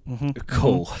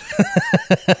 Cool.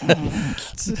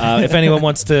 If anyone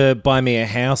wants to buy me a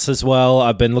house as well,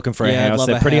 I've been looking for a Yeah, I'd house. love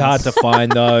They're a pretty house. hard to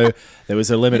find, though. There was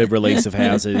a limited release of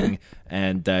housing,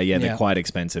 and they're Yeah. quite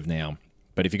expensive now.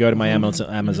 But if you go to my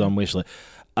Amazon wish list,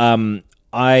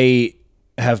 I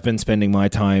have been spending my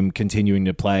time continuing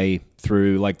to play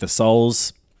through like the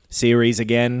Souls series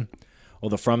again, or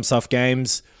the FromSoft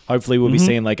games. Hopefully we'll be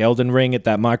seeing like Elden Ring at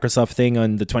that Microsoft thing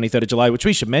on the 23rd of July, which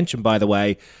we should mention, by the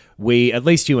way. We, at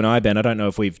least you and I, Ben, I don't know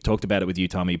if we've talked about it with you,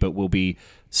 Tommy, but we'll be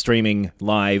streaming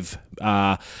live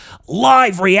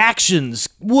reactions.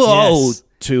 Whoa! Yes.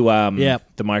 To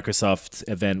Yep. the Microsoft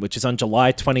event, which is on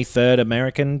July 23rd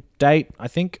American date, I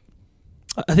think.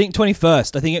 I think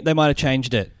 21st. I think they might have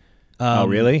changed it. Oh,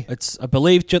 really? It's, I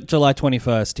believe, July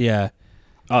 21st. Yeah.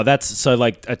 Oh, that's so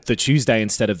like the Tuesday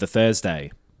instead of the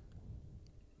Thursday.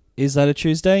 Is that a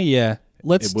Tuesday? Yeah.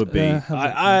 It would be.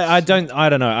 I don't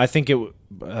know. I think it.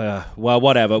 Well,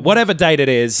 whatever date it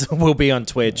is, we'll be on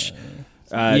Twitch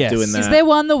Yes. doing that. Is there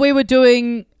one that we were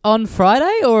doing on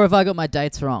Friday, or have I got my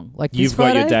dates wrong? Like this You've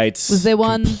got your Friday? dates. Was there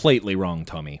one? Completely wrong,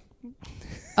 Tommy.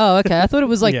 Oh, okay. I thought it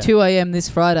was like Yeah. 2 a.m. this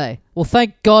Friday. Well,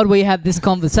 thank God we had this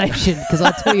conversation, because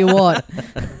I tell you what,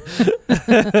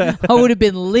 I would have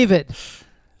been livid.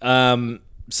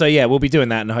 So yeah, we'll be doing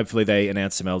that, and hopefully they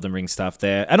announce some Elden Ring stuff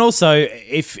there. And also,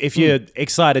 if you're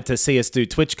excited to see us do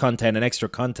Twitch content and extra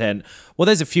content, well,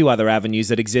 there's a few other avenues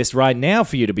that exist right now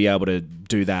for you to be able to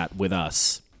do that with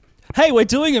us. Hey, we're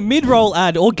doing a mid-roll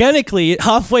ad organically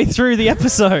halfway through the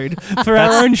episode for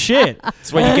our own shit.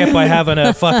 That's what you get by having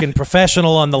a fucking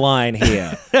professional on the line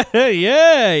here.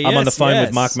 Yeah. I'm on the phone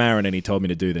with Mark Maron, and he told me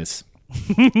to do this.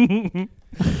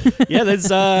 Yeah,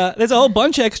 there's a whole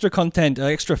bunch of extra content,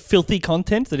 extra filthy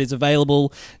content that is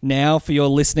available now for your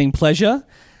listening pleasure.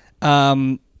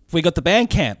 We got the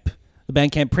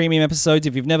Bandcamp premium episodes.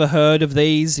 If you've never heard of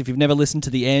these, if you've never listened to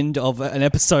the end of an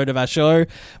episode of our show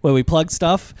where we plug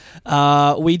stuff,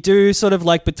 we do sort of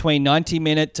like between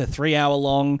 90-minute to 3-hour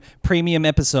long premium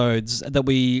episodes that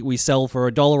we sell for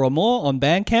 $1 or more on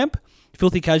Bandcamp.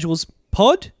 Filthy Casuals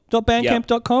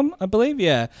pod.bandcamp.com, I believe.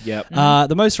 Yeah. Yep.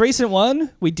 The most recent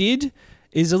one we did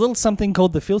is a little something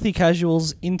called the Filthy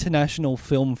Casuals International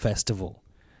Film Festival.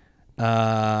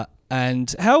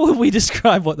 And how would we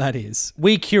describe what that is?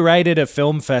 We curated a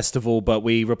film festival, but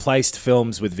we replaced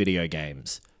films with video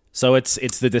games. So it's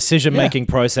the decision-making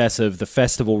process of the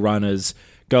festival runners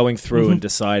going through and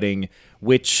deciding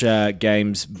which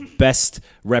games best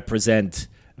represent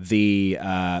the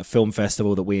film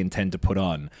festival that we intend to put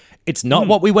on. It's not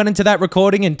what we went into that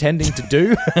recording intending to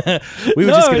do. We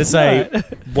were just going to say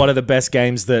what are the best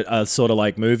games that are sort of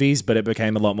like movies, but it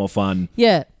became a lot more fun.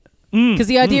 Yeah. Because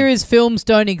the idea is films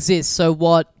don't exist, so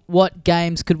what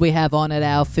games could we have on at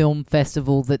our film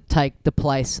festival that take the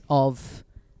place of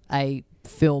a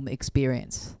film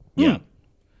experience? Yeah.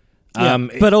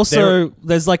 But also,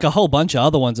 there's like a whole bunch of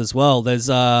other ones as well. There's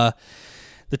the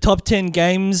top 10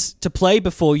 games to play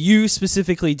before you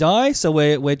specifically die. So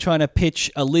we're trying to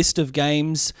pitch a list of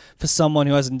games for someone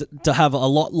who hasn't to have a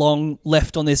lot long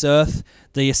left on this earth.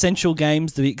 The essential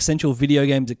games, the essential video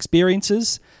games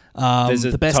experiences. There's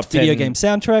a the best top video 10 game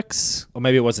soundtracks. Or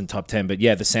maybe it wasn't top 10, but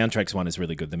yeah, the soundtracks one is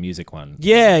really good. The music one.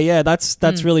 Yeah,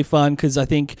 that's really fun because I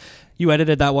think you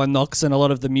edited that one, Knox, and a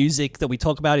lot of the music that we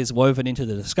talk about is woven into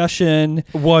the discussion.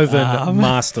 Woven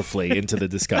masterfully into the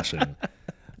discussion.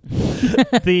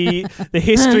 the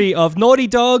history of Naughty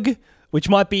Dog, which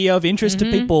might be of interest to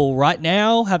people right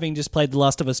now, having just played The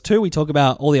Last of Us 2. We talk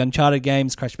about all the Uncharted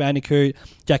games, Crash Bandicoot,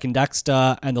 Jak and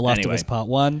Daxter, and The Last of Us Part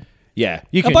 1. Yeah,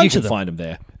 you can bunch of them. find them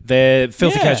there. They're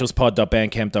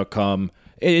filthycasualspod.bandcamp.com.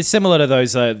 It's similar to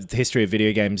those history of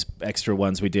video games extra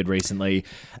ones we did recently.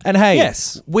 And hey,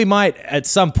 Yes. we might at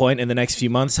some point in the next few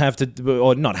months have to,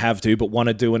 or not have to, but want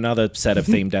to do another set of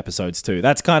themed episodes too.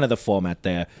 That's kind of the format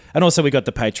there. And also we got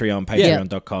the Patreon,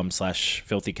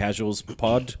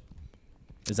 patreon.com/filthycasualspod.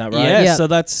 Is that right? Yeah, Yeah. so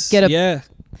that's Get a- yeah.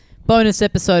 Bonus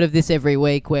episode of this every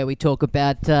week where we talk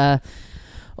about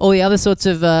all the other sorts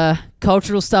of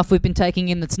cultural stuff we've been taking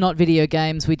in that's not video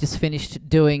games. We just finished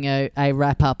doing a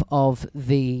wrap-up of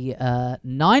the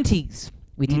 90s.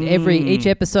 We did each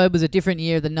episode was a different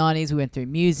year of the 90s. We went through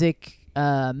music,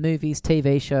 movies,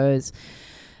 TV shows,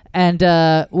 and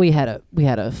we had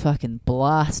a fucking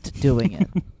blast doing it.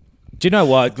 Do you know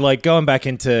what? Like, going back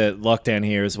into lockdown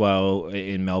here as well,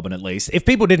 in Melbourne at least, if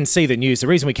people didn't see the news, the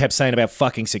reason we kept saying about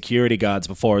fucking security guards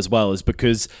before as well is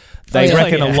because they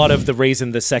reckon a lot of the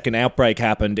reason the second outbreak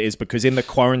happened is because in the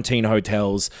quarantine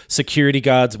hotels, security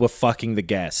guards were fucking the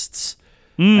guests.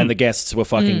 And the guests were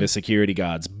fucking the security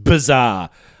guards. Bizarre.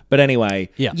 But anyway,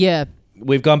 Yeah.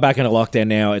 we've gone back into lockdown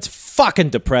now. It's fucking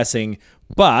depressing,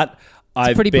 but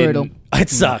I've pretty been... brutal. It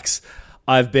sucks.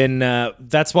 I've been...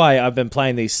 that's why I've been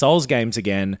playing these Souls games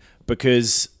again,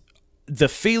 because the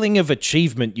feeling of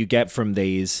achievement you get from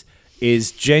these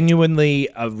is genuinely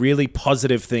a really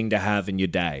positive thing to have in your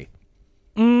day.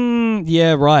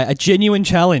 Yeah, right. A genuine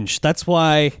challenge. That's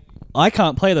why I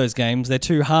can't play those games. They're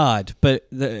too hard. But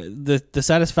the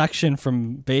satisfaction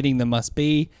from beating them must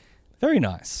be very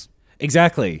nice.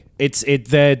 Exactly.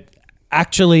 They're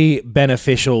actually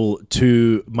beneficial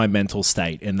to my mental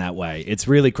state in that way. It's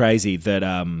really crazy that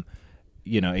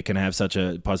it can have such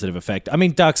a positive effect. I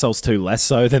mean, Dark Souls 2 less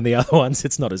so than the other ones.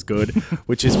 It's not as good,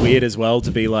 which is weird as well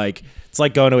to be like, it's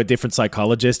like going to a different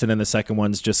psychologist and then the second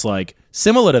one's just like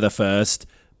similar to the first,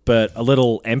 but a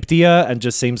little emptier and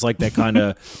just seems like they're kind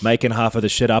of making half of the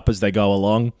shit up as they go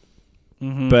along.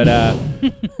 But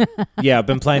yeah, I've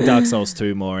been playing Dark Souls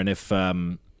 2 more, and if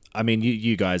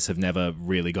you guys have never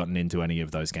really gotten into any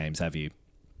of those games, have you?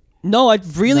 No,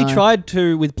 I've really No. tried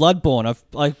to with Bloodborne.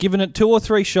 I've given it 2 or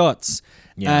 3 shots,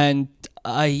 Yeah. and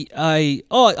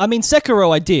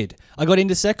Sekiro I did. I got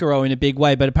into Sekiro in a big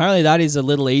way, but apparently that is a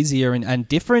little easier and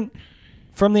different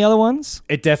from the other ones.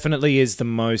 It definitely is the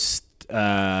most,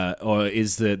 or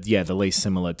is the least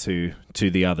similar to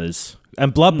the others.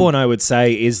 And Bloodborne, I would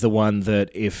say, is the one that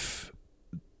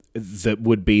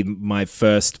would be my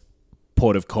first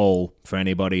port of call for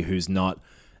anybody who's not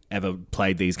ever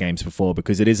played these games before,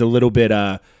 because it is a little bit,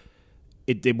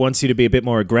 it wants you to be a bit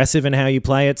more aggressive in how you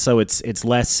play it, so it's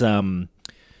less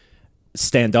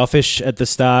standoffish at the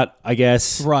start, I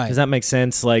guess. Right. Does that make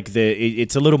sense? Like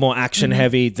it's a little more action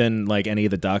heavy than like any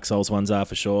of the Dark Souls ones are,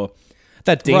 for sure.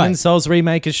 That Demon Right. Souls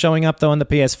remake is showing up though on the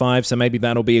PS5, so maybe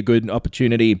that'll be a good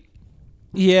opportunity to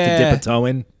Yeah, dip a toe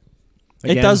in.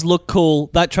 it again. does look cool.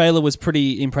 That trailer was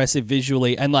pretty impressive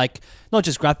visually, and like not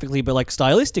just graphically, but like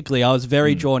stylistically, I was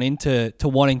very drawn into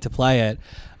wanting to play it.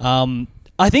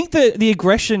 I think the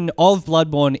aggression of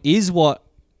Bloodborne is what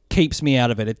keeps me out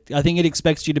of it. I think it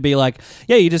expects you to be like,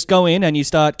 yeah, you just go in and you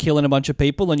start killing a bunch of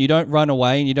people, and you don't run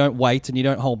away, and you don't wait, and you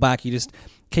don't hold back. You just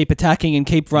keep attacking and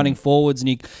keep running forwards,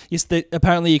 and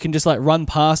apparently you can just like run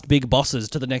past big bosses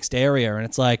to the next area, and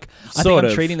it's like I think Sort I'm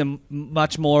of. treating them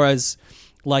much more as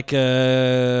like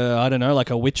like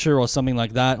a Witcher or something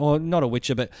like that, or not a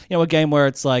Witcher, but a game where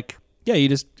it's like, yeah, you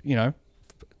just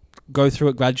go through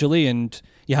it gradually, and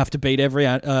you have to beat every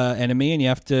enemy, and you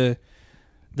have to.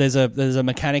 There's a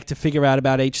mechanic to figure out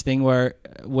about each thing.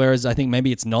 Whereas I think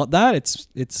maybe it's not that. It's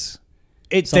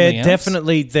something They're else.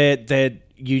 definitely they're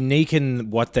unique in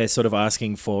what they're sort of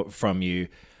asking for from you,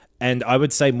 and I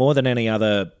would say more than any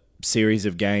other series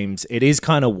of games, it is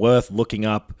kind of worth looking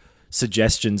up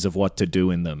suggestions of what to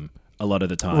do in them a lot of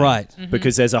the time, Right.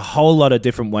 Because there's a whole lot of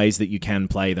different ways that you can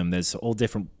play them. There's all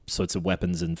different sorts of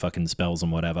weapons and fucking spells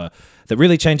and whatever that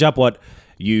really change up what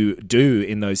you do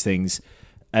in those things.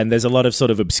 And there's a lot of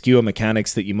sort of obscure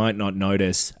mechanics that you might not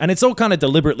notice. And it's all kind of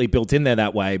deliberately built in there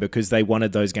that way because they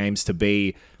wanted those games to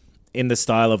be in the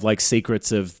style of like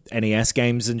secrets of NES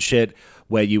games and shit,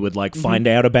 where you would like find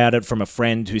out about it from a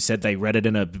friend who said they read it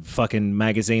in a fucking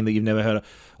magazine that you've never heard of.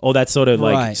 All that sort of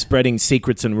like Right. spreading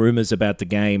secrets and rumors about the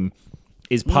game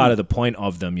is part of the point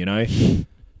of them, Just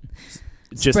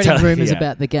Spreading rumours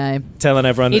about the game. telling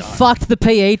everyone. It fucked the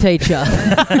PE teacher.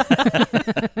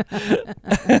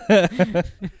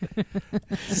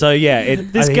 So yeah,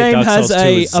 This I think game Dark has Souls 2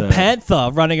 is, a panther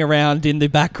running around in the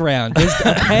background. There's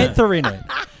a panther in it.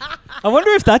 I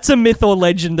wonder if that's a myth or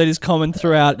legend that is common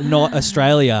throughout not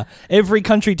Australia. Every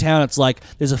country town, it's like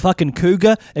there's a fucking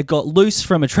cougar. It got loose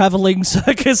from a travelling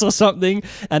circus or something,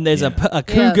 and there's a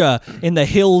cougar in the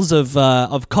hills of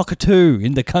Cockatoo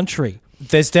in the country.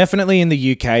 There's definitely in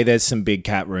the UK, there's some big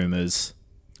cat rumors.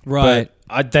 Right.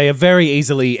 But they are very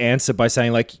easily answered by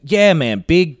saying, like, yeah, man,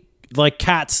 big, like,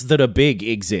 cats that are big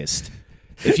exist.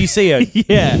 If you see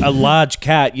a large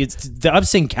cat, I've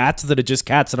seen cats that are just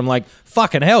cats, and I'm like,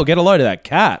 fucking hell, get a load of that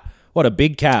cat. What a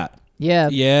big cat. Yeah.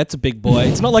 Yeah, it's a big boy.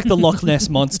 It's not like the Loch Ness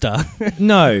monster.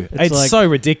 No, it's like- so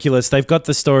ridiculous. They've got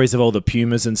the stories of all the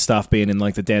pumas and stuff being in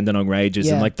like the Dandenong Rages,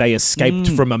 Yeah. and like they escaped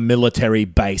from a military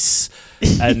base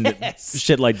and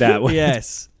shit like that.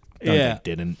 Yes. No, Yeah. they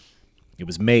didn't. It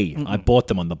was me. I bought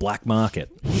them on the black market.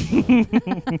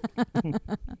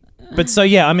 But so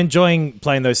yeah, I'm enjoying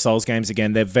playing those Souls games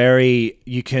again. They're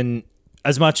you can,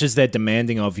 as much as they're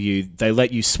demanding of you, they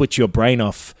let you switch your brain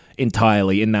off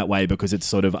entirely in that way because it's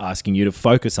sort of asking you to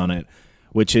focus on it,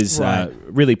 which is Right.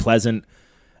 really pleasant.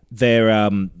 They're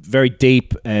very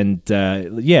deep and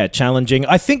challenging.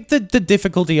 I think that the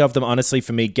difficulty of them, honestly,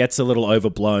 for me, gets a little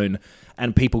overblown,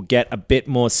 and people get a bit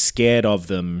more scared of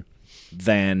them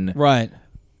than Right.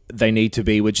 they need to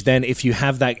be. Which then, if you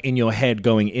have that in your head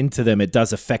going into them, it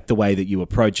does affect the way that you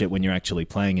approach it when you're actually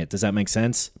playing it. Does that make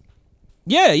sense?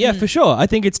 Yeah, for sure. I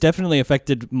think it's definitely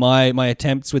affected my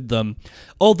attempts with them.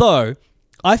 Although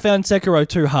I found Sekiro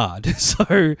too hard.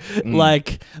 So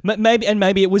like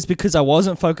maybe it was because I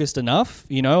wasn't focused enough,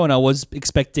 and I was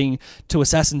expecting to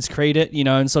Assassin's Creed it,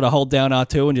 and sort of hold down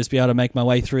R2 and just be able to make my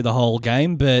way through the whole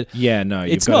game, but Yeah, no,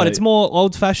 it's not. It's more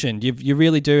old-fashioned. You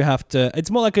really do have to.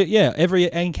 It's more like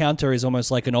every encounter is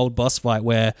almost like an old boss fight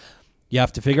where you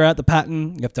have to figure out the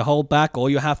pattern, you have to hold back, or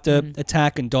you have to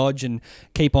attack and dodge and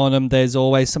keep on them. There's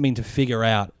always something to figure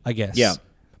out, I guess. Yeah.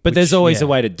 But there's always a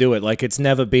way to do it. Like, it's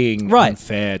never being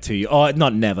unfair to you. Oh,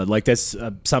 not never. Like, there's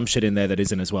some shit in there that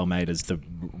isn't as well made as the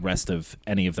rest of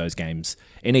any of those games.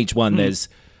 In each one, there's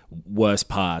worse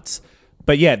parts.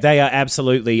 But yeah, they are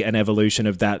absolutely an evolution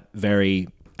of that very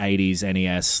 80s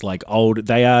NES. Like,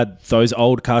 they are those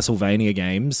old Castlevania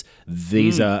games.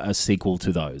 These are a sequel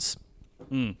to those.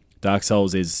 Dark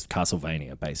Souls is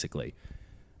Castlevania, basically.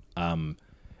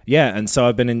 And so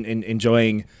I've been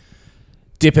enjoying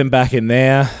dipping back in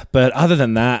there, but other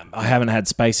than that, I haven't had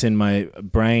space in my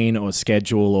brain or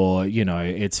schedule, or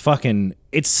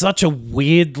it's such a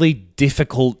weirdly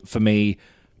difficult for me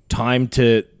time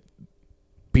to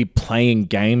be playing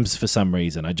games for some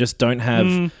reason. I just don't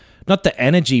have not the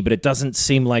energy, but it doesn't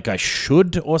seem like I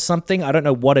should or something. I don't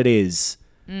know what it is.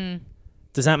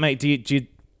 Does that make do you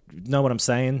know what I'm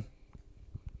saying?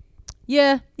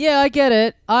 Yeah, I get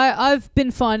it. I've been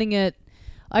finding it.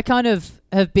 I kind of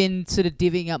have been sort of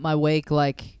divvying up my week,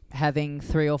 like having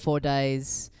 3 or 4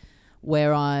 days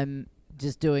where I'm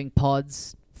just doing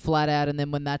pods flat out, and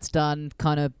then when that's done,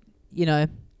 kind of,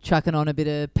 chucking on a bit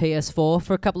of PS4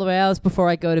 for a couple of hours before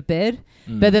I go to bed.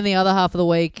 But then the other half of the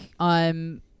week,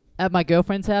 I'm at my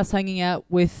girlfriend's house hanging out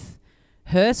with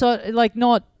her. So, like,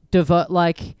 not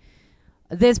like,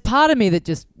 there's part of me that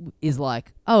just is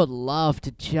like, I would love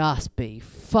to just be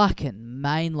fucking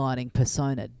mainlining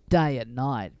Persona day and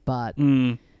night, but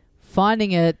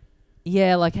finding it,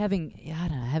 like having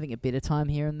a bit of time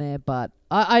here and there. But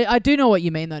I do know what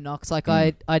you mean though, Knox. Like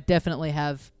I definitely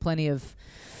have plenty of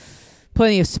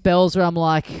spells where I'm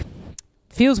like,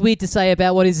 feels weird to say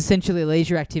about what is essentially a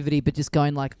leisure activity, but just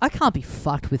going like, I can't be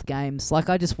fucked with games. Like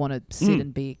I just want to sit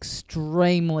and be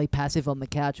extremely passive on the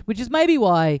couch, which is maybe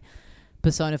why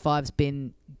Persona 5's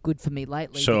been good for me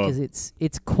lately, because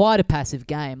it's quite a passive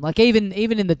game. Like even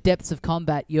in the depths of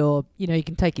combat, you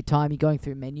can take your time, you're going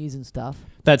through menus and stuff.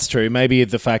 That's true. Maybe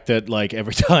the fact that like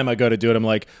every time I go to do it, I'm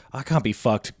like, I can't be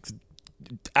fucked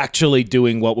actually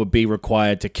doing what would be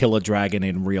required to kill a dragon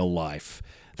in real life.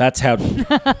 That's how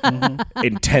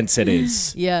intense it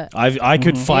is. Yeah. I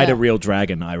could fight Yeah. a real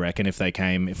dragon, I reckon, if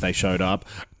they showed up.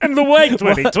 And the way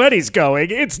 2020's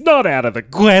going, it's not out of the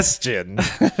question.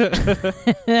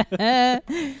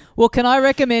 Well, can I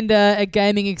recommend a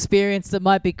gaming experience that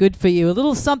might be good for you? A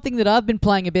little something that I've been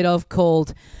playing a bit of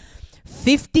called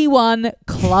 51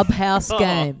 Clubhouse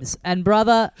Games. And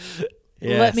brother,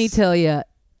 let me tell you,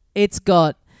 it's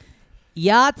got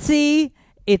Yahtzee,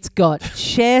 it's got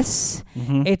chess,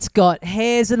 it's got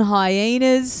hares and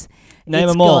hyenas, Name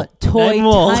it's them all. got toy Name them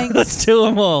all. tanks, Let's do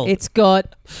them all. it's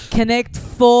got Connect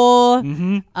 4,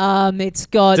 it's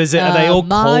got Are they all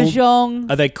Mahjong.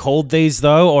 Are they called these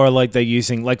though, or like they're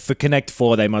using like for Connect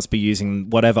 4? They must be using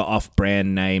whatever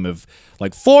off-brand name of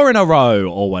like 4 in a row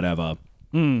or whatever.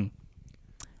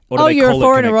 Or do Oh, they you're a call it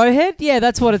 4 in a Connect- row head? Yeah,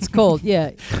 that's what it's called.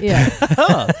 Yeah.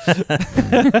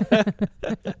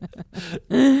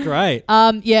 Great.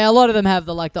 Yeah, a lot of them have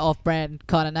the off-brand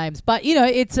kind of names, but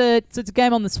it's a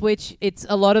game on the Switch. It's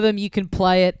a lot of them you can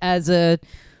play it as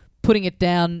putting it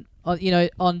down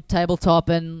on tabletop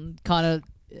and kind of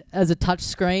as a touch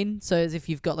screen, so as if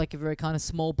you've got like a very kind of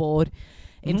small board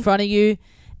in front of you.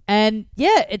 And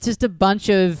yeah, it's just a bunch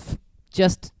of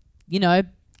just,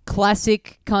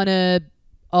 classic kind of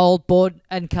old board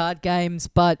and card games,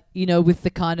 but, with the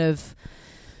kind of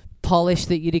polish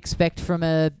that you'd expect from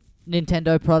a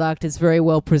Nintendo product. It's very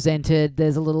well presented.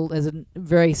 There's a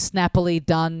very snappily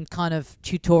done kind of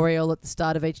tutorial at the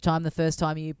start of each time, the first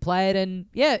time you play it. And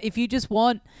yeah, if you just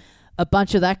want a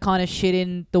bunch of that kind of shit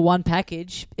in the one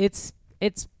package, it's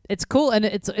cool. And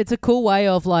it's a cool way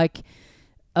of like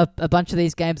a bunch of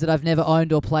these games that I've never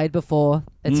owned or played before.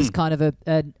 It's just kind of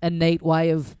a neat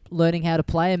way of learning how to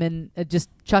play them and just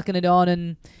chucking it on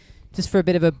and just for a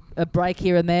bit of a break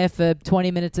here and there for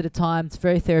 20 minutes at a time. It's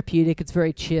very therapeutic. It's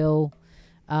very chill.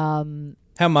 How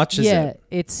much is it? Yeah,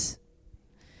 it's...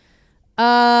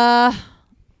 I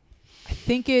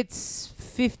think it's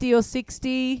 50 or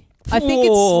 60. I think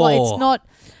it's not...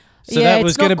 So that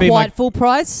was it's not gonna be quite full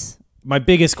price. My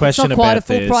biggest question It's not quite about a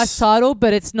full this. price title,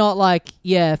 but it's not like,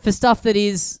 for stuff that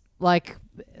is like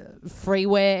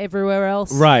freeware everywhere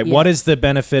else. Right. Yeah. What is the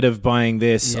benefit of buying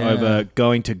this Yeah. over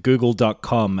going to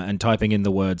google.com and typing in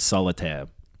the word solitaire?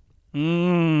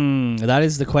 That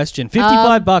is the question.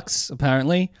 $55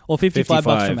 apparently, or $55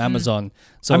 $55. from Amazon.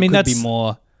 So I mean, it could be that's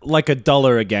more. Like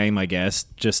 $1 a game, I guess,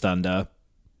 just under.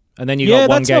 And then you Yeah, got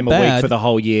one that's game not a week bad. for the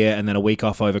whole year and then a week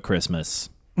off over Christmas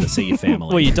to see your family.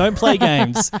 Well, you don't play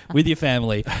games with your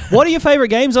family. What are your favorite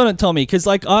games on it, Tommy? Because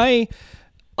like I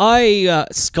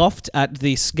scoffed at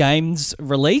this game's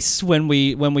release when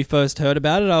we first heard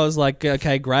about it. I was like,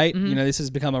 okay, great. This has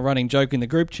become a running joke in the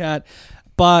group chat.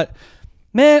 But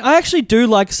man, I actually do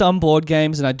like some board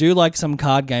games and I do like some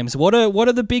card games. What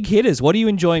are the big hitters? What are you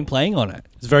enjoying playing on it?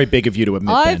 It's very big of you to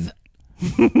admit, Ben.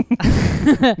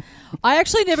 I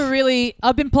actually never really...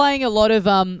 I've been playing a lot of...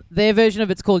 their version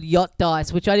of it's called Yacht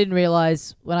Dice, which I didn't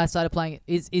realize when I started playing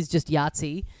it is just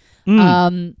Yahtzee.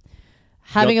 Having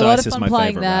Yacht a lot Dice of is fun my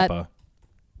playing favorite that.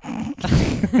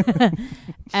 rapper.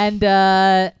 And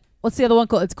what's the other one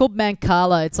called? It's called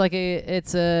Mancala. It's like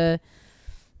the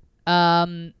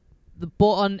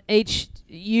board on each...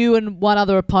 You and one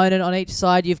other opponent on each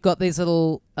side, you've got these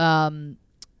little kind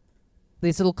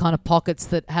of pockets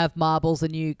that have marbles,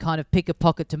 and you kind of pick a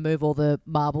pocket to move all the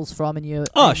marbles from, and you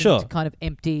Sure. to kind of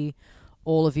empty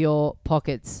all of your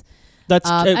pockets. That's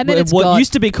and then it's what got-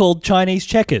 used to be called Chinese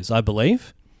checkers, I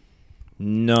believe.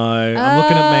 No, I'm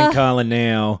looking at Mancala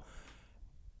now.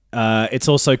 It's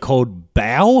also called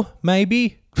Bao,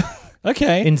 maybe?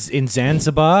 Okay. In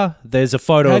Zanzibar. There's a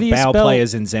photo How of do you Bao spell-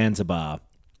 players in Zanzibar.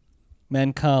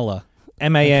 Mancala.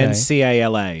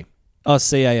 Mancala. Oh,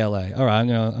 Cala. All right,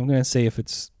 I'm gonna see if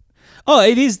it's. Oh,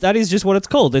 it is. That is just what it's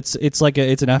called. It's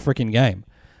an African game.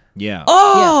 Yeah.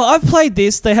 Oh, I've played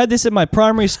this. They had this at my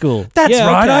primary school. That's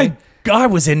Yeah, right. okay. I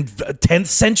was in 10th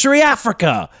century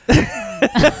Africa.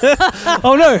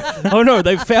 Oh no!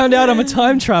 They found out I'm a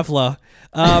time traveler.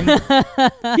 Yeah,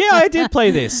 I did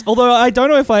play this. Although I don't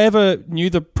know if I ever knew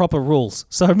the proper rules.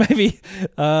 So maybe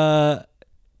I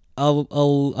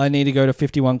need to go to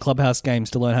 51 Clubhouse games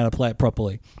to learn how to play it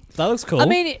properly. That looks cool. I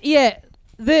mean, yeah,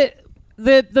 the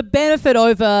benefit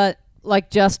over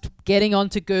like just getting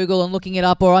onto Google and looking it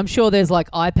up, or I'm sure there's like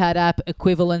iPad app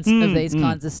equivalents of these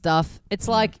kinds of stuff. It's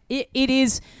like it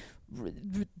is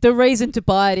the reason to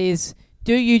buy it is,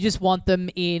 do you just want them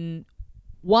in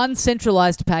one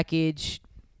centralized package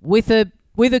with a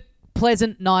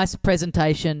pleasant, nice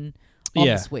presentation on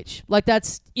Yeah. the Switch? Like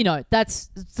that's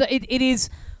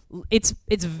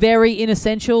it's very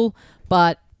inessential,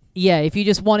 but yeah, if you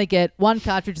just want to get one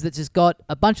cartridge that's just got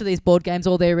a bunch of these board games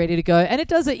all there ready to go, and it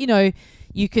does it,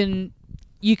 you can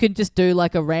just do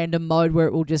like a random mode where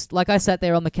it will just, like I sat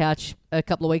there on the couch a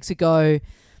couple of weeks ago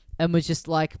and was just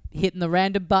like hitting the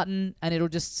random button, and it'll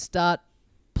just start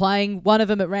playing one of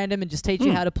them at random and just teach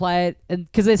you how to play it. And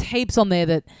because there's heaps on there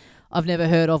that I've never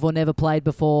heard of or never played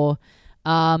before.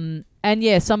 And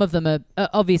yeah, some of them are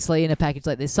obviously in a package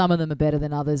like this. Some of them are better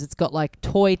than others. It's got like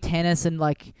toy tennis and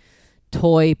like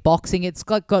toy boxing. It's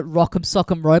got Rock'em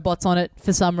Sock'em robots on it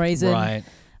for some reason. right.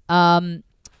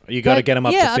 You got to But, get them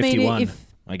up yeah, to I mean, 51, if-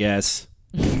 I guess.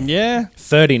 Yeah.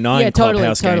 39 Yeah, totally,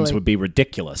 Clubhouse games totally. would be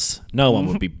ridiculous. No one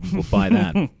would buy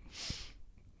that.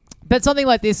 But something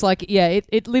like this, like, yeah,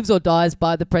 it lives or dies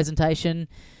by the presentation.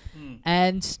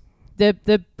 And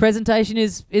the presentation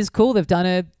is cool. They've done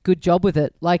a good job with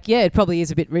it. Like, yeah, it probably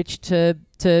is a bit rich to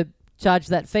charge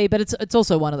that fee, but it's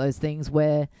also one of those things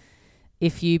where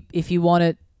if you want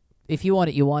it, you want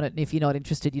it, and if you're not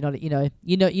interested, you're not, you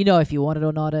know if you want it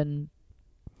or not, and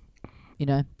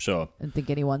Sure. and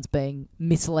think anyone's being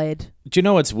misled. Do you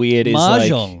know what's weird is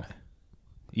Mahjong. like...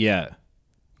 Yeah.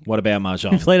 What about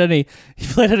Mahjong? You played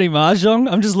any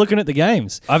Mahjong? I'm just looking at the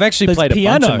games. I've actually There's played a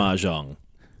piano. bunch of Mahjong.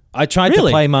 I tried to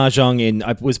Really? play Mahjong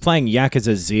I was playing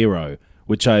Yakuza 0,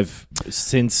 which I've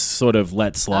since sort of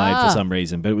let slide for some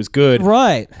reason, but it was good.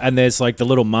 Right. And there's like the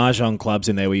little Mahjong clubs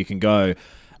in there where you can go,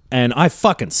 and I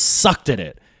fucking sucked at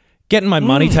it. Getting my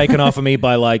money taken off of me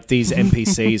by like these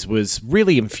NPCs was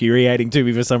really infuriating to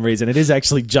me for some reason. It is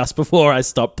actually just before I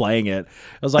stopped playing it.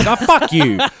 I was like, oh, fuck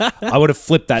you. I would have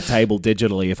flipped that table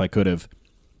digitally if I could have.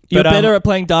 You're better at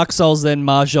playing Dark Souls than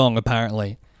Mahjong,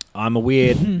 apparently. I'm a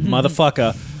weird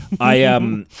motherfucker.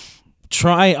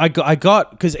 I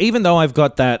got because even though I've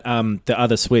got that the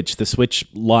other Switch, the Switch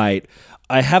Lite,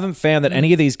 I haven't found that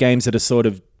any of these games that are sort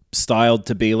of styled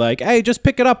to be like, hey, just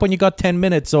pick it up when you got 10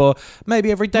 minutes, or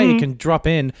maybe every day you can drop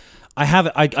in.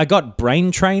 I got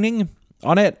brain training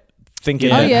on it,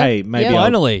 thinking that hey, maybe I'll,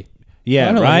 Finally.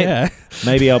 right? Yeah.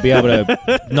 Maybe I'll be able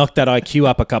to knock that IQ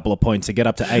up a couple of points and get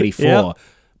up to 84. Yep.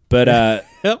 But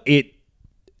Yep.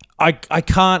 I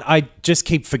can't. I just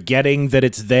keep forgetting that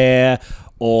it's there,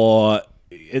 or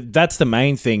that's the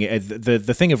main thing.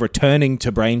 The thing of returning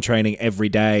to brain training every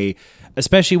day,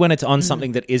 especially when it's on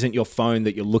something that isn't your phone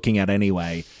that you're looking at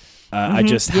anyway. I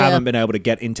just haven't been able to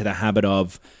get into the habit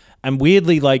of, and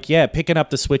weirdly, like, picking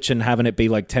up the Switch and having it be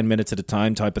like 10 minutes at a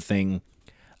time type of thing,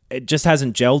 it just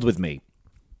hasn't gelled with me.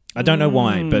 I don't know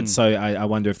why, but so I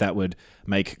wonder if that would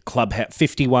make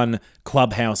 51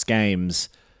 Clubhouse games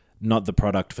not the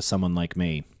product for someone like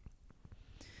me.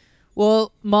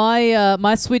 Well,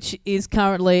 my Switch is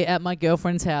currently at my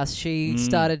girlfriend's house. She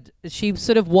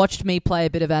sort of watched me play a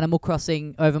bit of Animal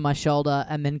Crossing over my shoulder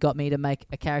and then got me to make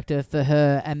a character for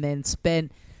her, and then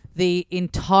spent the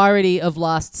entirety of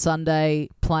last Sunday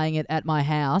playing it at my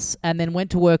house, and then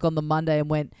went to work on the Monday and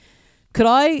went, could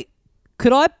I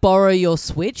borrow your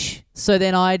Switch? So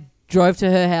then I drove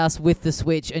to her house with the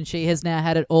Switch, and she has now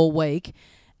had it all week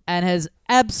and has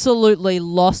absolutely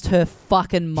lost her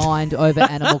fucking mind over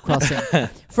Animal Crossing.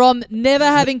 From never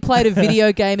having played a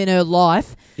video game in her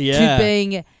life to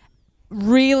being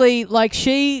really, like,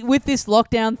 she, with this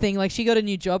lockdown thing, like, she got a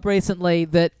new job recently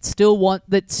that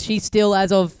she still,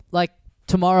 as of like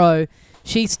tomorrow,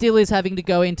 she still is having to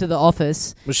go into the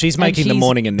office. Well, she's making the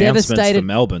morning announcements devastated for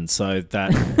Melbourne, so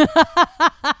that...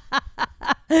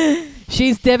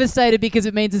 She's devastated because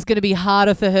it means it's going to be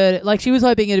harder for her. Like, she was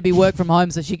hoping it'd be work from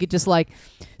home so she could just, like,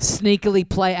 sneakily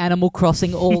play Animal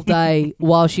Crossing all day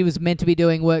while she was meant to be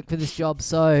doing work for this job.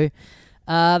 So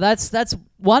that's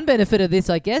one benefit of this,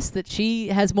 I guess, that she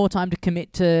has more time to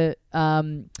commit to,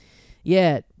 doing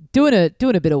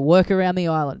a bit of work around the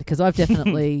island, because I've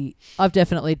definitely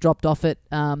dropped off it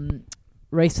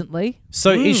recently.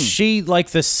 So is she,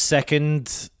 like, the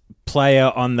second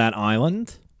player on that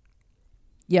island?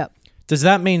 Yep. Does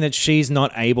that mean that she's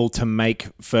not able to make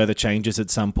further changes at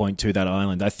some point to that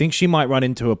island? I think she might run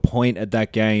into a point at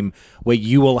that game where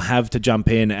you will have to jump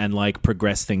in and, like,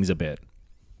 progress things a bit.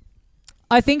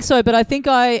 I think so, but I think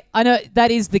I know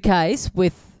that is the case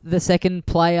with the second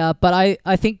player, but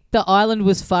I think the island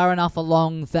was far enough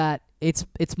along that it's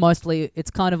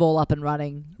kind of all up and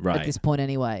running at this point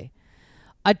anyway.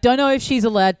 I don't know if she's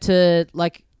allowed to,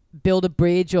 like, build a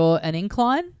bridge or an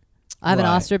incline. I haven't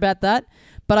asked her about that.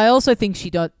 But I also think she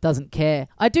doesn't care.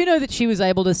 I do know that she was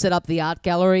able to set up the art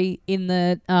gallery in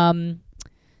the...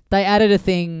 they added a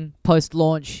thing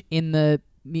post-launch in the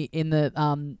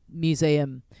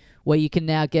museum where you can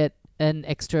now get an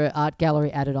extra art gallery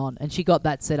added on, and she got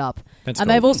that set up. That's and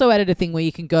cool. they've also added a thing where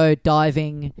you can go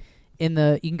diving you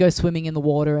can go swimming in the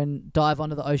water and dive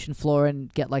onto the ocean floor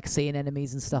and get, like, sea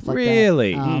anemones and stuff like that.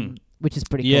 Really? Which is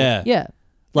pretty Yeah. cool. Yeah.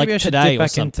 Like Maybe I should today dip or back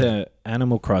something. into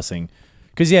Animal Crossing.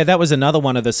 Because, that was another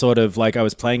one of the sort of, like, I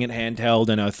was playing it handheld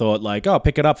and I thought, like, oh,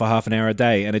 pick it up for half an hour a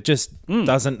day. And it just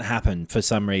doesn't happen for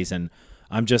some reason.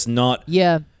 I'm just not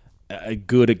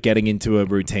good at getting into a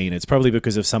routine. It's probably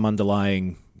because of some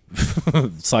underlying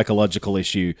psychological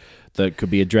issue that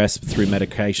could be addressed through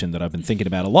medication that I've been thinking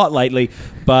about a lot lately.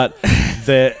 But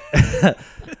the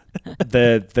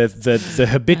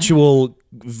habitual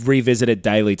revisited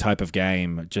daily type of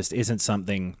game just isn't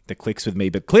something that clicks with me,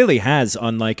 but clearly has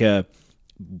on, like, a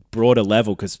broader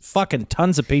level, because fucking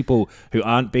tons of people who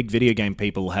aren't big video game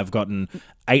people have gotten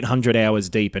 800 hours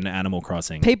deep in Animal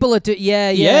Crossing. People are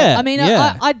Yeah, I mean,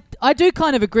 yeah. I do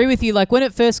kind of agree with you. Like, when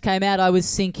it first came out, I was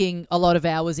sinking a lot of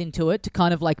hours into it to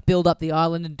kind of, like, build up the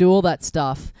island and do all that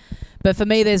stuff. But for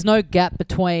me, there's no gap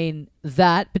between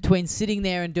sitting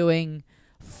there and doing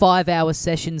 5-hour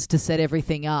sessions to set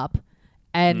everything up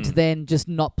and then just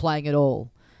not playing at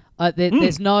all.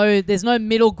 There's no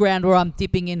middle ground where I'm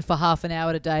dipping in for half an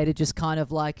hour a day to just kind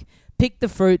of, like, pick the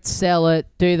fruit, sell it,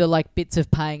 do the like bits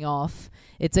of paying off.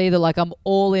 It's either like I'm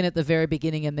all in at the very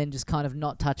beginning and then just kind of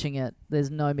not touching it. There's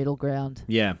no middle ground.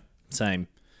 Yeah, same.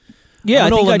 Yeah, I I'm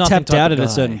an think all or I nothing tapped type out of at a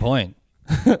guy. certain point.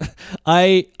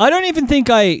 I don't even think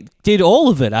I did all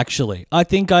of it, actually. I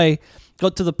think I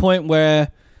got to the point where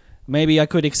maybe I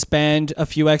could expand a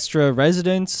few extra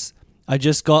residents. I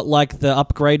just got like the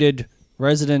upgraded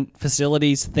resident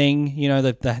facilities thing, you know,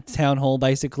 the town hall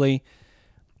basically.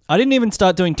 I didn't even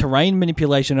start doing terrain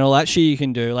manipulation and all that shit you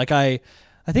can do. Like I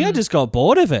think I just got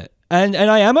bored of it. And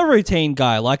I am a routine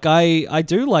guy. Like I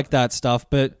do like that stuff,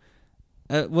 but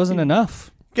it wasn't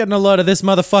enough. Getting a load of this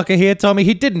motherfucker here, Tommy.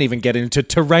 He didn't even get into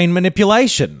terrain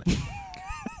manipulation.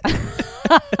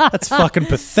 That's fucking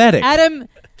pathetic. Adam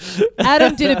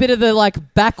did a bit of the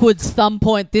like backwards thumb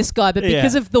point this guy, but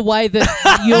because of the way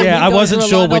that your Yeah, I windows wasn't were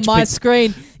sure aligned which on my bit-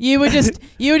 screen, you were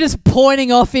just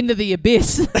pointing off into the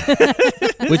abyss.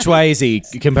 Which way is he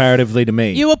comparatively to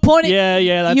me? You were pointing. Yeah,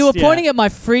 that's- You were yeah. pointing at my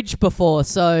fridge before,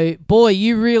 so boy,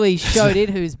 you really showed it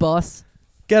who's boss.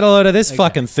 Get a load of this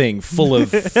fucking thing full of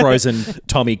frozen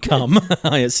Tommy cum,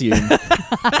 I assume.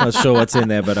 Not sure what's in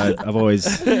there, but I've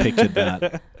always pictured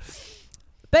that.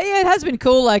 But yeah, it has been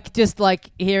cool, like just like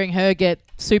hearing her get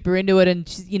super into it, and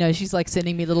she's like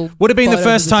sending me little. Would have been the photos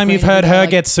first of the time you've screen heard and her like,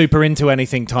 get super into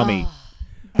anything, Tommy.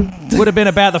 Would have been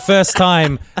about the first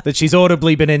time that she's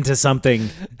audibly been into something.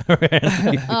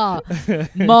 Oh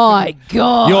my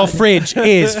god! Your fridge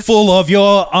is full of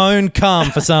your own cum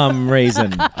for some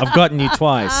reason. I've gotten you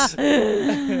twice.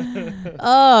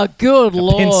 Oh good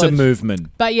lord! Pincer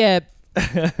movement. But yeah,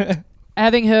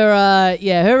 having her,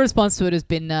 her response to it has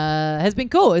been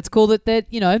cool. It's cool that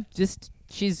just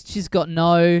she's got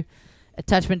no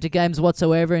attachment to games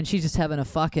whatsoever, and she's just having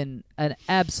an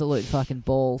absolute fucking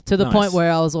ball to the Nice. point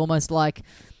where I was almost like,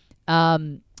 I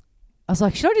was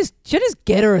like, should I just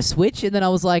get her a Switch? And then I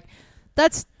was like,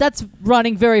 that's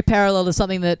running very parallel to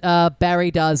something that Barry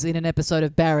does in an episode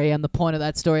of Barry, and the point of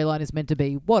that storyline is meant to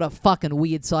be, what a fucking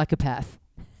weird psychopath.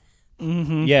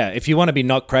 Yeah, if you want to be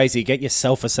not crazy, get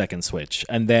yourself a second Switch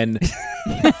and then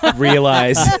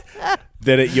realize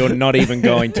that you're not even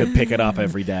going to pick it up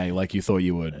every day like you thought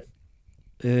you would.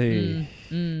 Well-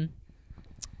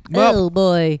 Oh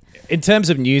boy. In terms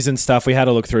of news and stuff, we had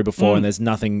a look through before, and there's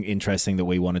nothing interesting that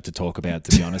we wanted to talk about,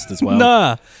 to be honest, as well.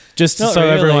 Nah. Just not so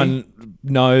really. everyone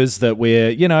knows that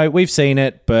we've seen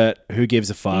it, but who gives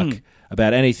a fuck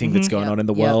about anything that's going on in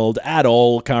the Yep. world at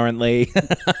all currently.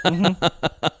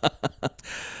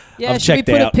 Yeah, I've should we checked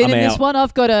put out. a pin I'm in this out. one?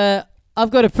 I've got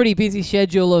a pretty busy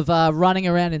schedule of running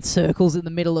around in circles in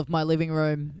the middle of my living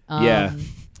room. Yeah.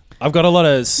 I've got a lot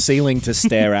of ceiling to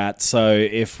stare at, so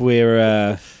if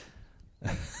we're...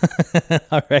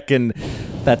 I reckon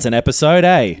that's an episode,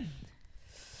 eh?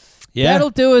 Yeah.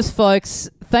 That'll do us, folks.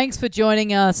 Thanks for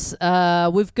joining us.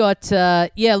 We've got,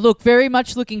 very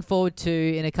much looking forward to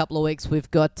in a couple of weeks. We've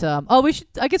got,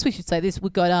 I guess we should say this.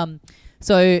 We've got,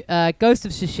 Ghost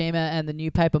of Tsushima and the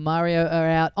new Paper Mario are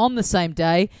out on the same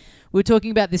day. We were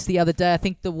talking about this the other day. I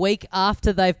think the week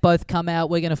after they've both come out,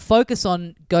 we're going to focus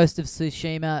on Ghost of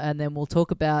Tsushima, and then we'll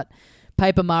talk about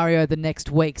Paper Mario the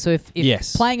next week. So if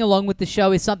Yes. playing along with the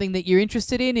show is something that you're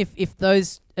interested in, if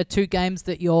those are two games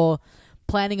that you're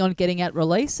planning on getting at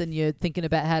release and you're thinking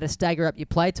about how to stagger up your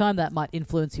playtime, that might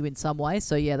influence you in some way.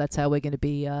 So yeah, that's how we're going to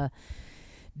be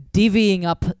divvying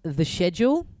up the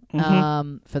schedule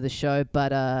for the show.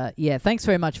 But thanks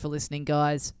very much for listening,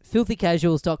 guys.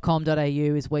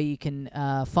 filthycasuals.com.au is where you can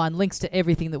find links to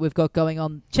everything that we've got going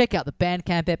on. Check out the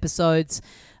Bandcamp episodes.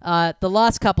 The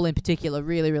last couple in particular,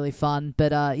 really, really fun.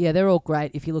 But they're all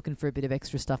great if you're looking for a bit of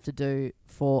extra stuff to do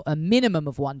for a minimum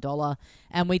of $1.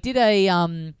 And we did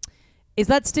a is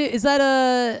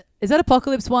that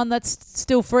Apocalypse one that's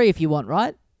still free if you want,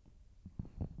 right?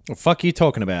 What the fuck are you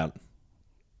talking about?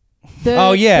 The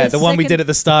one we second- did at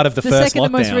the start of the first second, lockdown. the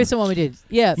most recent one we did.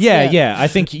 Yeah. Yeah. I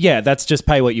think, that's just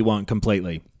pay what you want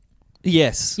completely.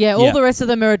 Yes. Yeah, all the rest of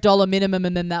them are $1 minimum,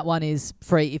 and then that one is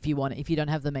free if you want it, if you don't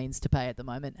have the means to pay at the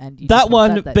moment. And you That just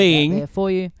want one that's being- out there for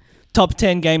you. Top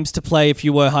 10 games to play if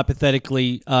you were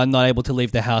hypothetically not able to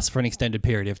leave the house for an extended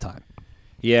period of time.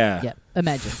 Yeah. Yeah,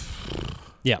 imagine.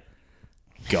 Yeah.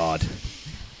 God.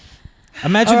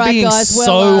 Imagine All right, being guys,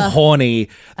 well, so horny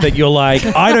that you're like,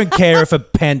 I don't care if a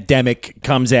pandemic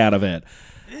comes out of it.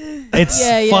 It's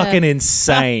Yeah. fucking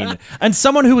insane. And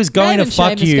someone who is going Name to and shame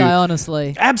fuck this you. guy,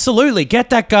 honestly. Absolutely. Get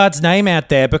that guard's name out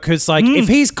there because, if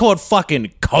he's caught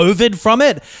fucking COVID from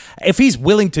it, if he's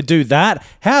willing to do that,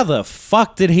 how the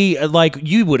fuck did he,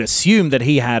 you would assume that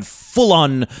he had full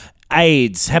on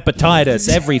AIDS, hepatitis,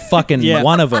 every fucking Yeah.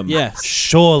 one of them. Yes.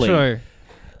 Surely. True.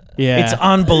 Yeah. It's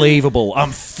unbelievable.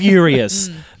 I'm furious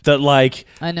that like,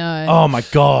 I know. oh my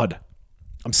God,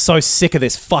 I'm so sick of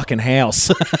this fucking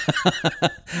house.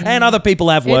 And other people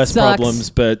have It worse sucks. problems,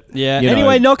 but Yeah. you know.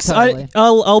 Anyway, Knox, Totally.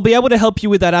 I'll be able to help you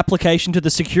with that application to the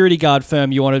security guard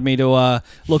firm you wanted me to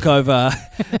look over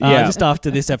Yeah. just after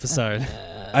this episode.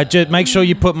 I just make sure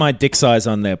you put my dick size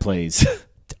on there, please.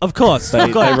 Of course, They-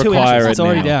 I've got they 2 require inches. it It's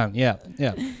already now. down. Yeah,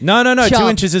 yeah. No, Chub- 2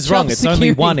 inches is wrong. chub It's only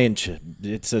security. 1 inch.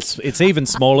 It's even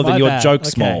smaller than My your bad. joke Okay.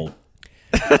 small.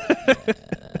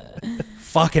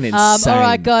 Fucking insane. All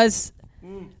right, guys.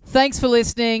 Thanks for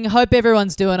listening. Hope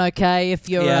everyone's doing okay. If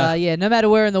you're, Yeah. no matter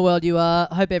where in the world you are,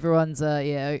 hope everyone's,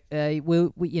 very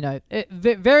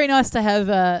nice to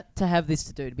have this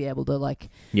to do, to be able to like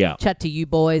Yeah. chat to you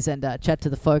boys and chat to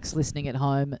the folks listening at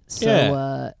home.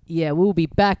 So we'll be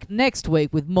back next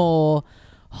week with more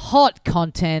hot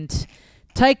content.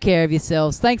 Take care of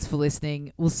yourselves. Thanks for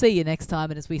listening. We'll see you next time.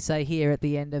 And as we say here at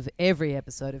the end of every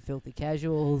episode of Filthy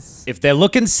Casuals, If they're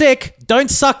looking sick,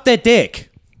 don't suck their dick.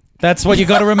 That's what you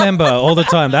got to remember all the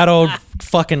time. That old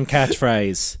fucking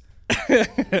catchphrase.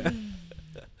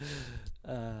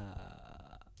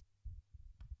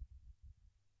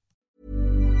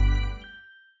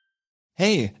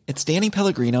 Hey, it's Danny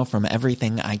Pellegrino from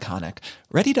Everything Iconic.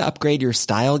 Ready to upgrade your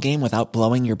style game without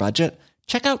blowing your budget?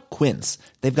 Check out Quince.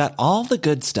 They've got all the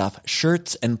good stuff,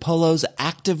 shirts and polos,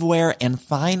 activewear, and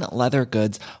fine leather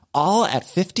goods, all at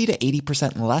 50 to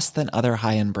 80% less than other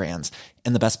high-end brands.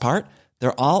 And the best part?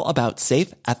 They're all about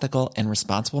safe, ethical, and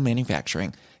responsible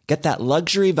manufacturing. Get that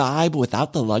luxury vibe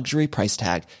without the luxury price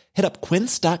tag. Hit up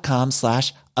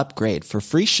quince.com/upgrade for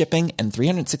free shipping and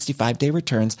 365-day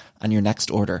returns on your next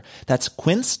order. That's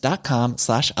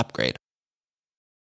quince.com/upgrade.